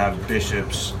 and then you'd have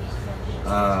bishops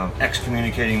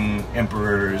excommunicating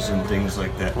emperors and things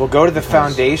like that. Well, go to the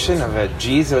foundation of it.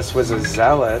 Jesus was a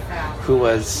zealot who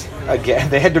was, again,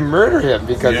 they had to murder him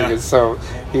because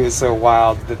he was so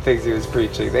wild, the things he was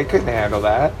preaching. They couldn't handle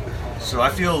that. So I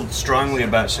feel strongly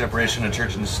about separation of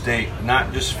church and state,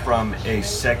 not just from a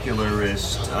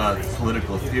secularist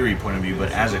political theory point of view,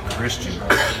 but as a Christian.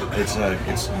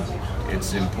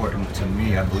 It's important to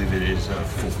me. I believe it is a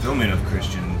fulfillment of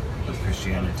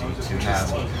Christianity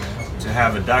to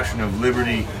have a doctrine of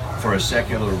liberty for a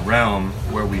secular realm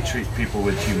where we treat people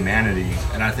with humanity,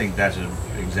 and I think that's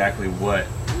exactly what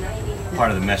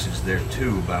part of the message there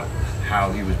too, about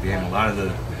how he was behaving. A lot of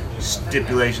the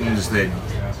stipulations that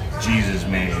Jesus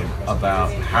made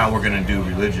about how we're going to do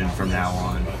religion from now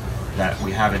on that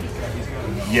we haven't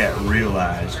yet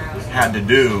realized had to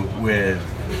do with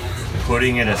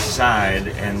putting it aside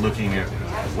and looking at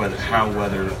how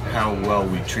well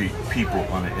we treat people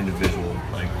on an individual,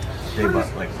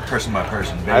 person by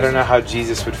person basis. I don't know how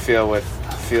Jesus would feel with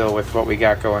what we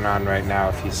got going on right now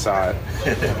if he saw it.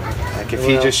 Like if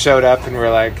he just showed up and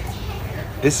we're like,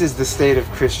 this is the state of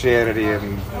Christianity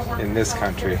in this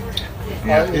country.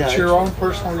 It's your own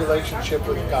personal relationship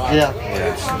with God. Yeah.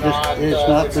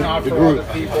 It's not the for group.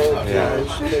 other people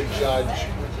to judge.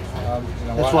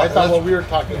 I thought what we were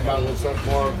talking about was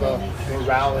more of the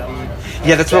morality.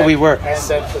 Yeah, that's what we were. And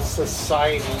that the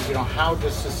society, how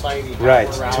does society have right,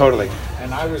 morality? Totally.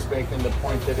 And I was making the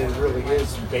point that it really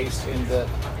is based in the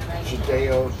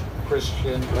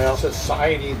Judeo-Christian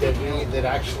society that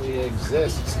actually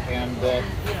exists, and that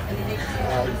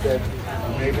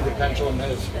maybe the pendulum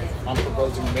I'm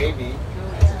proposing maybe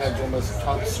the pendulum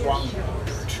has swung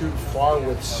too far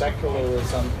with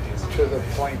secularism to the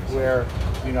point where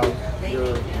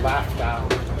you're laughed at,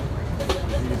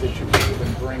 that you can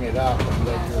even bring it up, and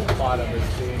that you're thought of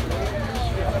as being.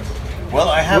 Well,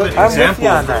 I have an example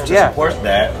to support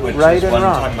that, which is one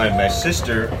time my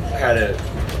sister had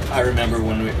I remember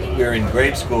when we were in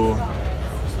grade school,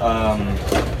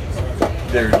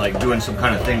 they're like doing some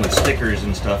kind of thing with stickers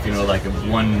and stuff, like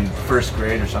one first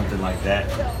grade or something like that.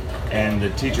 And the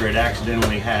teacher had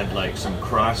accidentally had like some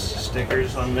cross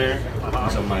stickers on there.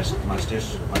 So my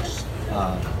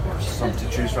some to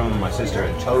choose from, and my sister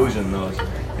had chosen those,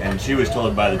 and she was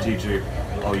told by the teacher,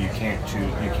 "Oh, you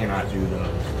cannot do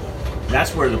those."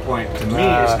 That's where the point to me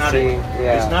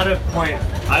it's not a point.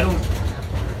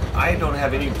 I don't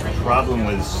have any problem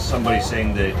with somebody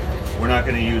saying that we're not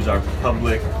going to use our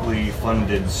publicly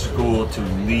funded school to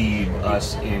lead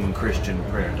us in Christian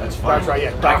prayer. That's fine. That's right,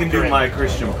 yeah. I can do my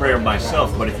Christian prayer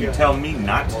myself, but if you tell me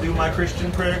not to do my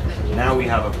Christian prayer, now we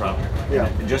have a problem.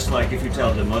 Yeah. Just like if you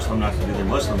tell the Muslim not to do their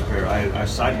Muslim prayer, I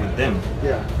side with them.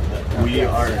 Yeah. We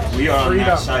are on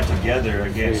that side together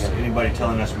against anybody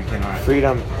telling us we cannot.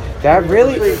 Freedom.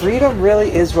 Freedom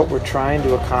really is what we're trying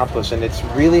to accomplish, and it's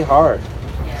really hard,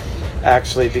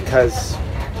 actually, because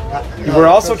we're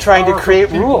also trying to create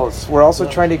rules. We're also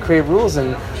trying to create rules,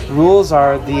 and rules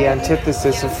are the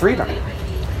antithesis of freedom.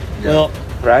 Well,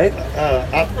 right?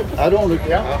 I don't.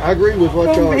 I agree with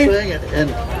what y'all are saying, and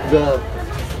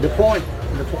the point,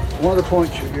 one of the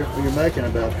points you're making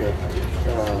about the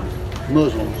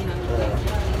Muslims,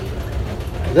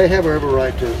 they have every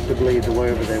right to believe the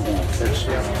whatever they want.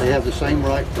 They have the same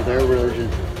right to their religion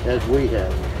as we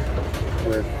have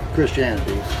with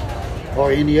Christianity. Or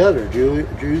any other,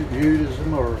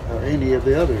 Judaism or any of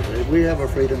the others. We have a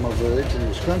freedom of religion in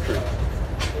this country.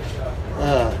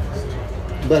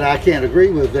 But I can't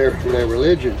agree with their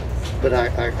religion. But I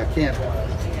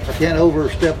can't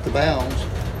overstep the bounds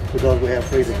because we have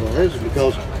freedom of religion,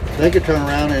 because they could turn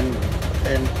around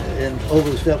and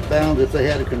overstep bounds if they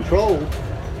had a control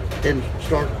and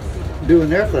start doing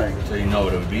their thing. So you know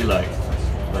what it would be like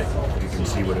you can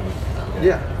see what it would.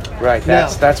 Yeah. Right.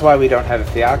 That's why we don't have a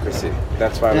theocracy.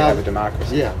 That's why we have a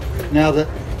democracy. Yeah. Now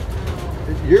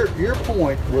your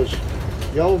point was,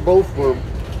 y'all both were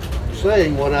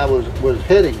saying what I was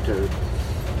heading to.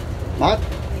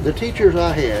 The teachers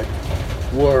I had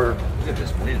were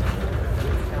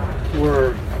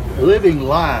living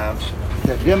lives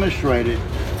that demonstrated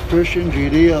Christian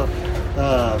Judea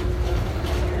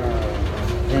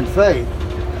and faith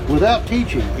without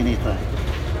teaching anything.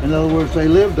 In other words, they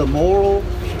lived a moral,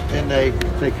 and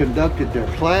they conducted their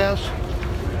class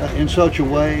in such a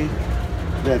way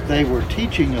that they were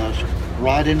teaching us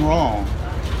right and wrong,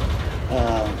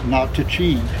 not to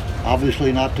cheat,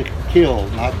 obviously not to kill,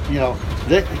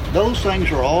 those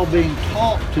things are all being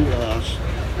taught to us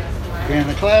in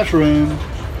the classroom,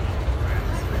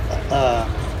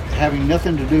 having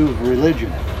nothing to do with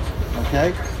religion.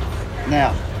 Okay?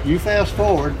 Now, you fast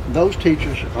forward, those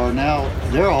teachers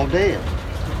they're all dead.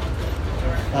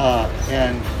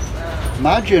 And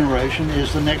my generation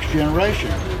is the next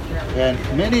generation. And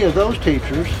many of those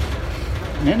teachers,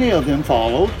 many of them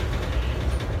followed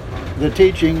the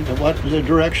teaching, the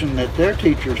direction that their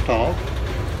teachers taught,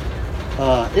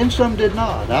 and some did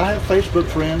not. I have Facebook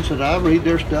friends that I read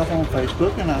their stuff on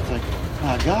Facebook, and I think,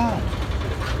 my God,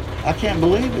 I can't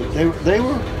believe it. They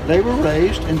were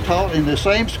raised and taught in the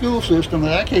same school system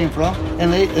that I came from,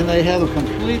 and they have a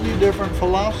completely different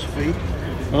philosophy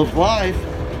of life,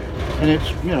 and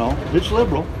it's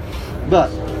liberal,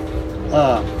 but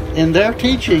and they're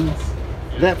teaching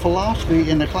that philosophy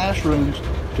in the classrooms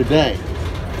today,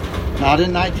 not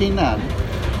in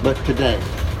 1990, but today.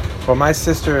 Well, my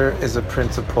sister is a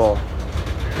principal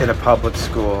in a public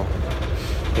school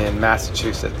in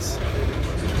Massachusetts,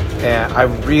 and I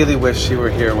really wish she were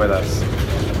here with us.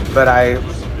 But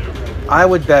I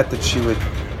would bet that she would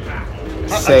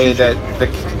say that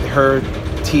her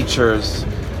teachers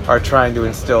are trying to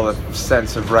instill a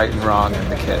sense of right and wrong in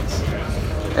the kids,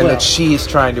 and that she's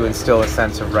trying to instill a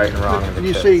sense of right and wrong in the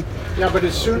kids. You see, yeah, but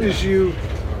as soon as you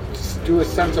do a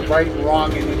sense of right and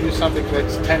wrong and you do something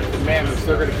that's 10 commandments,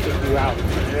 they're going to kick you out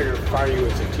and they're going to fire you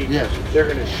as a teacher. Yes. They're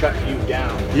going to shut you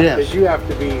down. Yes. Because you have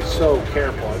to be so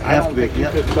careful. I don't think you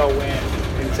could go in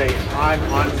and say, I'm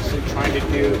honestly trying to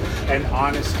do an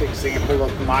honest example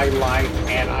of my life,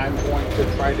 and I'm going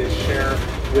to try to share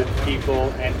with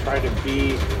people and try to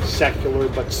be secular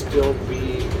but still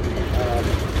be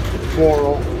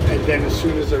moral, and then as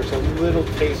soon as there's a little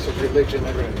taste of religion,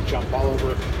 they're going to jump all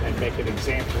over and make an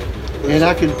example. And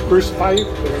I can crucify you.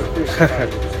 They're going to crucify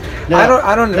you. Now,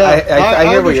 I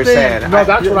hear what you're saying. No,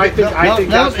 that's what I think. I think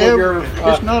that's what you're.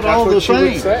 It's not all the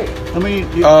same. I mean,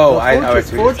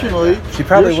 fortunately, she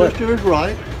probably your sister is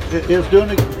right. Is doing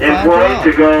a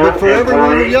fine job. But for every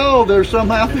one of y'all, there's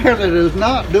some out there that is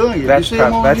not doing it. You see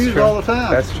them on the news all the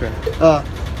time. That's true.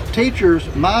 Teachers,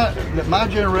 my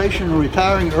generation are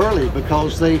retiring early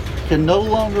because they can no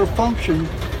longer function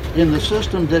in the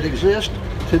system that exists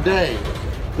today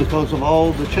because of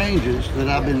all the changes that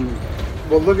I've been.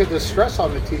 Well, look at the stress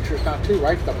on the teachers now too,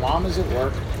 right? The mom is at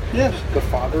work. Yes. The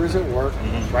father is at work,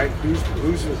 right? Who's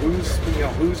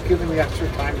giving the extra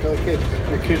time to the kids?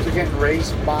 Your kids are getting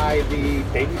raised by the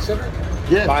babysitter,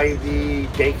 by the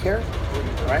daycare,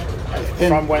 right?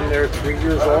 From when they're 3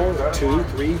 years old, 2,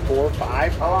 3, 4,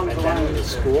 5, and then in the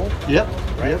school. Yep.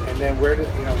 Right. Yep. And then where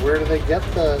do they get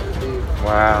the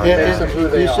wow? Base of who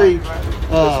they are? See,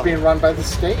 it's being run by the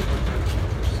state.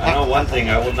 I know one thing.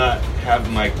 I will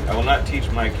not teach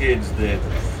my kids that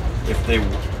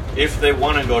if they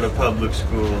want to go to public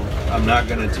school, I'm not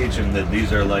going to teach them that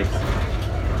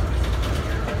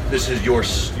this is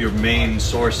your main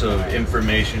source of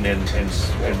information and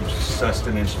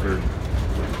sustenance for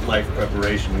life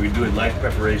preparation. We do life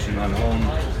preparation on home,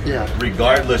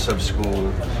 regardless of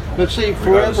school. But see,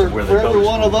 for every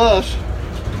one of us,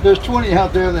 there's 20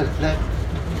 out there that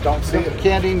don't see it.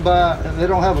 Can't even buy. They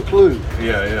don't have a clue.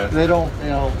 Yeah. They don't.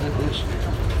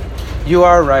 You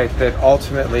are right that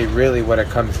ultimately, really, what it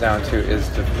comes down to is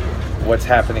what's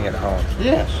happening at home.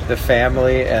 Yes. The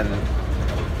family and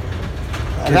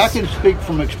I can speak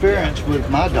from experience with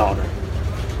my daughter.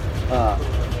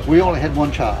 We only had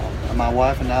one child. My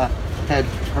wife and I had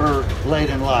her late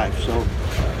in life, so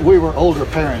we were older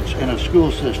parents in a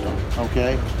school system.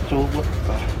 Okay, so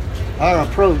our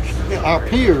approach, our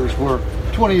peers were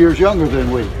 20 years younger than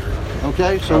we.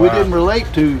 Okay, so we didn't relate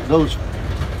to those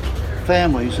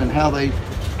families and how they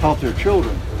taught their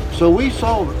children. So we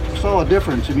saw a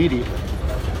difference immediately.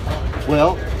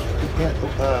 Well,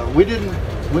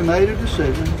 we made a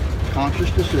decision, conscious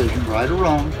decision, right or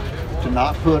wrong, to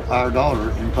not put our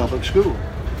daughter in public school.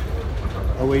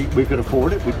 we could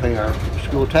afford it. We pay our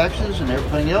school taxes and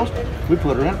everything else. We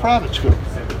put her in private school,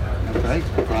 okay,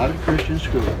 private Christian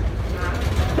school,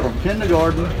 from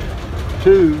kindergarten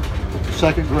to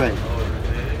 2nd grade.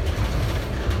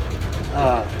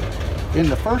 In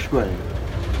the 1st grade,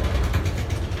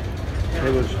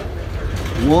 there was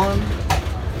one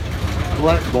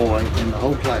black boy in the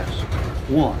whole class.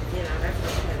 One.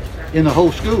 In the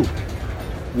whole school.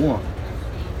 One.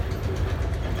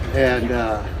 And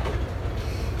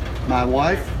my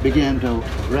wife began to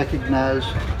recognize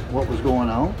what was going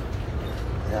on.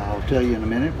 I'll tell you in a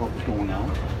minute what was going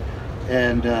on.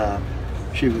 And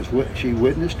she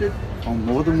witnessed it on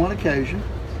more than one occasion.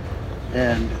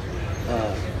 And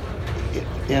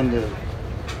in the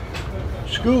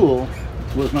school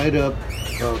was made up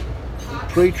of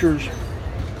preachers'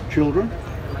 children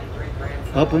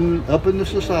up in the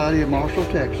Society of Marshall,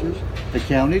 Texas, the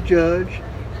county judge,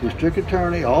 district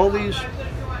attorney, all these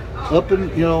up in,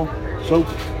 so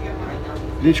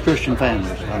these Christian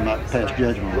families. I'm not past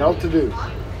judgment.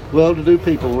 Well-to-do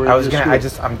people were.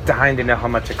 I'm dying to know how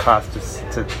much it cost us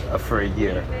for a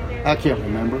year. I can't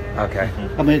remember. Okay.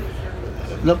 I mean,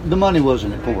 the money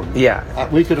wasn't important. Yeah.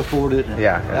 We could afford it.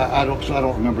 I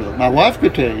don't remember that. My wife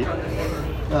could tell you.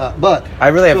 But I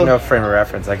really have no frame of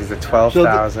reference. Like, is it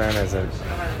 12,000? Is it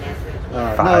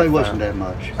 5? No, it wasn't that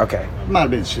much. Okay. It might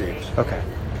have been 6. Okay.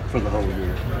 For the whole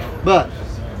year. But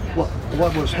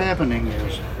what was happening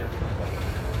is,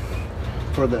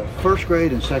 for the 1st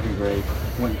grade and 2nd grade,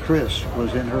 when Chris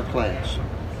was in her class,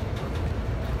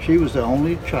 she was the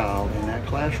only child in that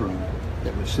classroom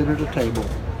that would sit at a table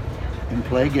and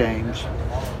play games,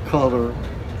 color,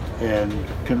 and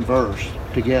converse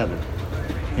together,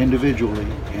 individually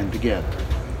and together.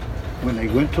 When they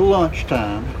went to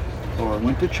lunchtime or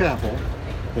went to chapel,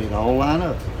 they'd all line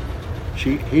up.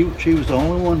 She was the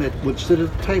only one that would sit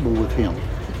at the table with him.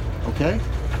 Okay?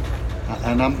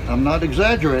 And I'm not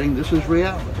exaggerating. This is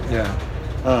reality. Yeah.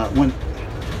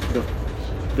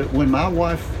 When my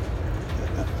wife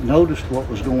noticed what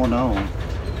was going on,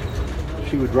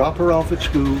 she would drop her off at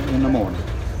school in the morning,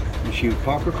 and she would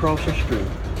park across the street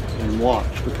and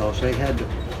watch, because they had to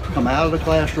come out of the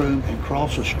classroom and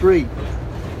cross the street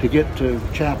to get to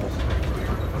chapel.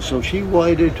 So she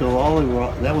waited till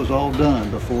that was all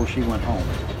done before she went home.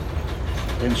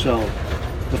 And so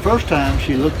the first time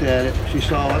she looked at it, she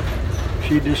saw it,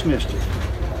 she dismissed it.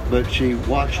 But she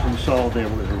watched and saw there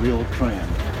was a real trend.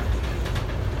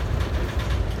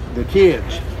 The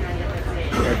kids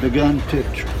had begun to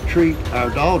treat our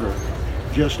daughter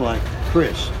just like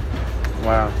Chris.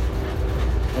 Wow.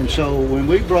 And so when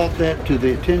we brought that to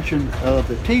the attention of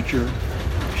the teacher,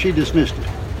 she dismissed it.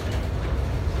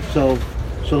 So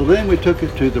then we took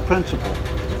it to the principal,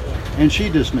 and she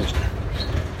dismissed it.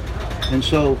 And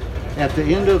so at the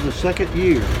end of the 2nd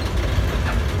year,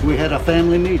 we had a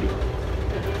family meeting.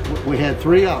 We had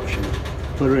 3 options: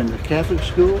 put her in the Catholic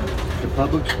school, the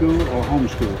public school, or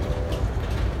homeschool.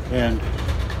 And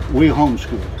we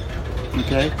homeschooled,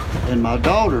 okay? And my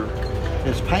daughter,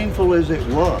 as painful as it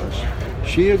was,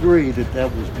 she agreed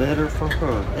that was better for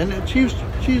her. And she's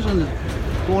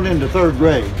going into 3rd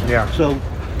grade. Yeah. So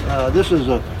this is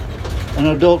an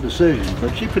adult decision,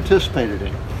 but she participated in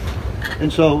it.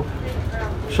 And so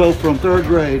from 3rd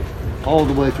grade all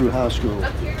the way through high school,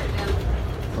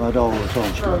 my daughter was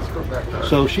homeschooled.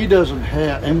 So she doesn't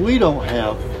have, and we don't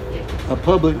have, a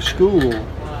public school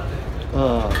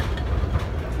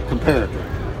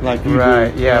comparator like you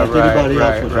do. Yeah. Like anybody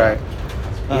else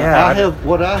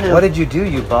would have. What did you do?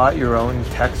 You bought your own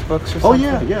textbooks or something?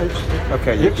 Oh yeah.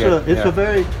 It's a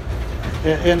very,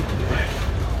 and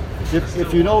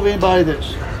if you know of anybody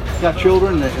that's got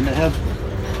children and they have,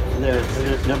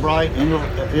 they're bright and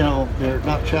they're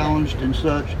not challenged and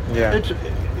such. Yeah.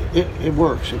 It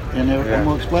works, and I'm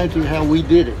gonna explain to you how we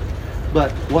did it.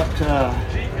 But what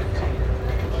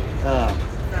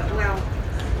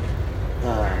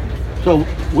so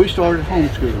we started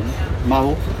homeschooling.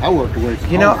 I worked away from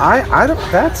home. I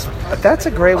don't. That's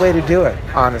a great way to do it.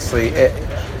 Honestly,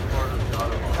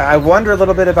 I wonder a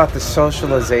little bit about the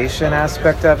socialization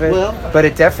aspect of it. But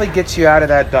it definitely gets you out of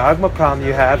that dogma problem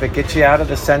you have. It gets you out of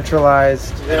the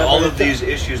centralized. And all of these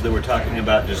issues that we're talking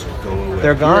about just go away.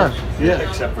 They're gone. Yeah.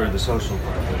 Except for the social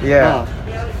part. Yeah.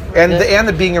 And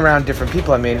the being around different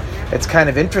people. I mean, it's kind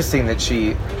of interesting that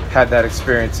she had that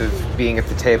experience of being at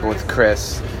the table with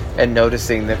Chris and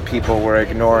noticing that people were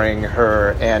ignoring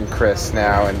her and Chris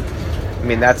now. And I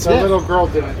mean, that's the little girl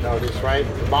didn't notice, right?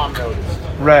 The mom noticed.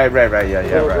 Right.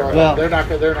 Yeah, right. Well, they're not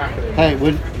gonna. Hey,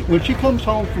 when she comes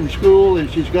home from school and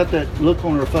she's got that look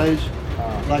on her face,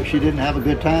 like she didn't have a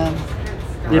good time,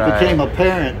 it became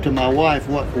apparent to my wife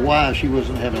why she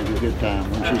wasn't having a good time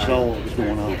when she saw what was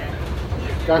going on.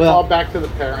 That's all back to the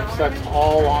parents. That's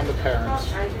all on the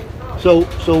parents. So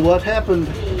what happened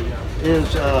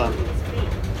is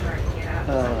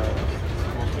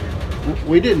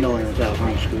we didn't know anything about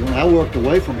homeschooling. I worked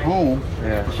away from home,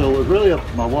 so it was really up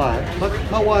to my wife. But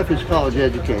my wife is college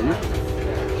educated.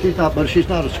 She's not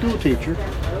a school teacher.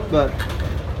 But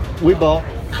we bought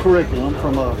curriculum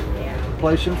from a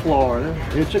place in Florida.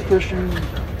 It's a Christian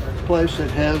place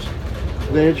that has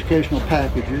the educational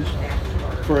packages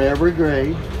for every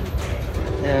grade,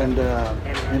 and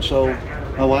so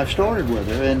my wife started with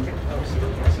it, and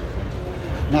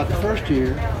not the first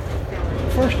year.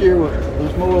 The first year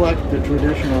was more like the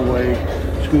traditional way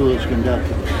school is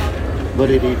conducted, but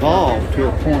it evolved to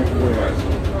a point where it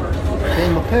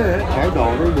became apparent our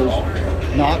daughter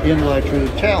was not intellectually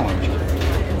challenged.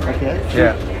 Okay.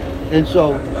 Yeah. And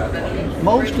so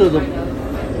most of the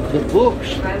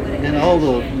books and all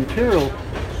the material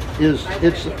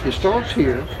it starts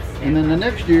here, and then the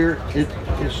next year it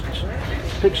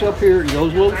picks up here and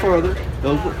goes a little further.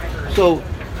 So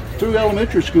through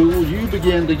elementary school, you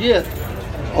begin to get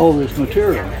all this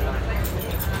material.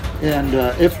 And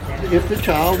if the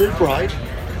child is bright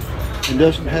and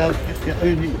doesn't have,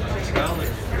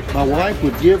 my wife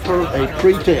would give her a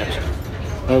pre-test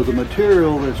of the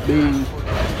material that's being.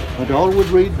 My daughter would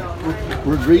read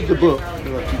the book.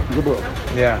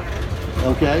 Yeah.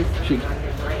 Okay.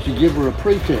 She'd give her a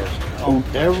pre-test on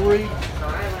every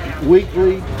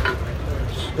weekly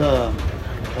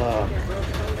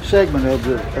segment of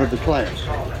the class,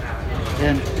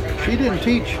 and she didn't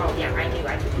teach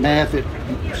math at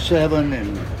 7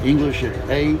 and English at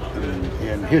 8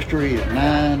 and history at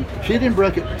 9. She didn't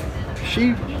break it.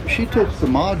 She took the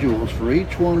modules for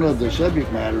each one of the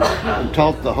subject matters and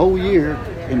taught the whole year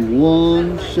in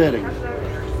one setting.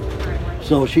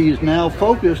 So she is now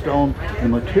focused on the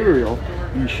material,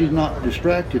 and she's not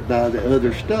distracted by the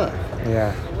other stuff.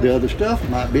 Yeah. The other stuff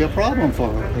might be a problem for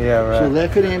her. Yeah, right. So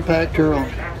that could impact her on.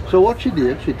 So what she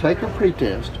did, she'd take her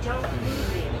pre-test.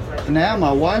 Now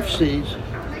my wife sees,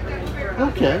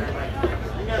 okay,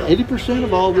 80%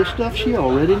 of all this stuff she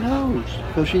already knows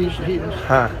because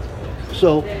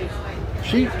So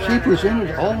she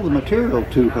presented all the material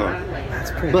to her.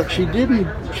 That's pretty but she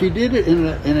did it in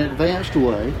an advanced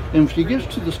way, and if she gets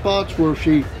to the spots where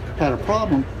she had a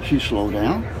problem, she'd slow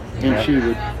down, and she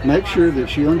would make sure that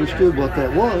she understood what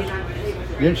that was.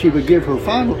 Then she would give her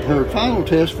final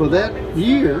test for that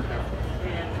year,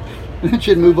 and then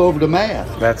she'd move over to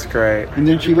math. That's great. And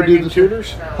then she would do the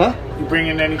tutors? Huh? You bring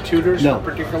in any tutors No.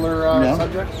 for particular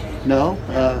subjects? No.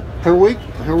 Her weak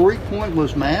point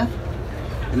was math,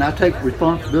 and I take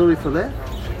responsibility for that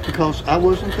because I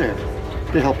wasn't there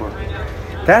to help her.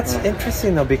 That's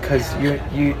interesting though, because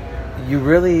you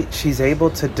really, she's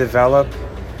able to develop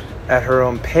at her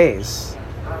own pace.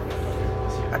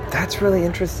 That's really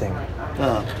interesting.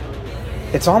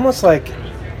 It's almost like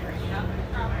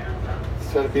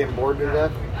instead of being bored to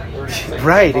death.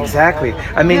 Right, exactly.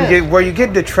 I mean, where you get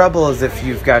into trouble is if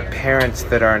you've got parents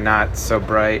that are not so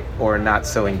bright or not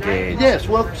so engaged. Yes,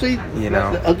 well, see,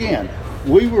 again,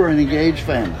 we were an engaged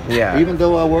family. Yeah. Even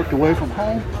though I worked away from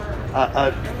home,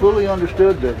 I fully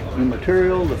understood the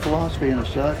material, the philosophy, and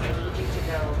such.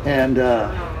 And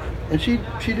she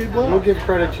did well. We'll give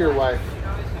credit to your wife.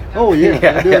 Oh yeah,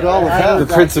 I do it all the time.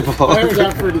 The principal. That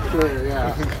was pretty clear,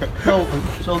 yeah.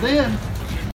 So then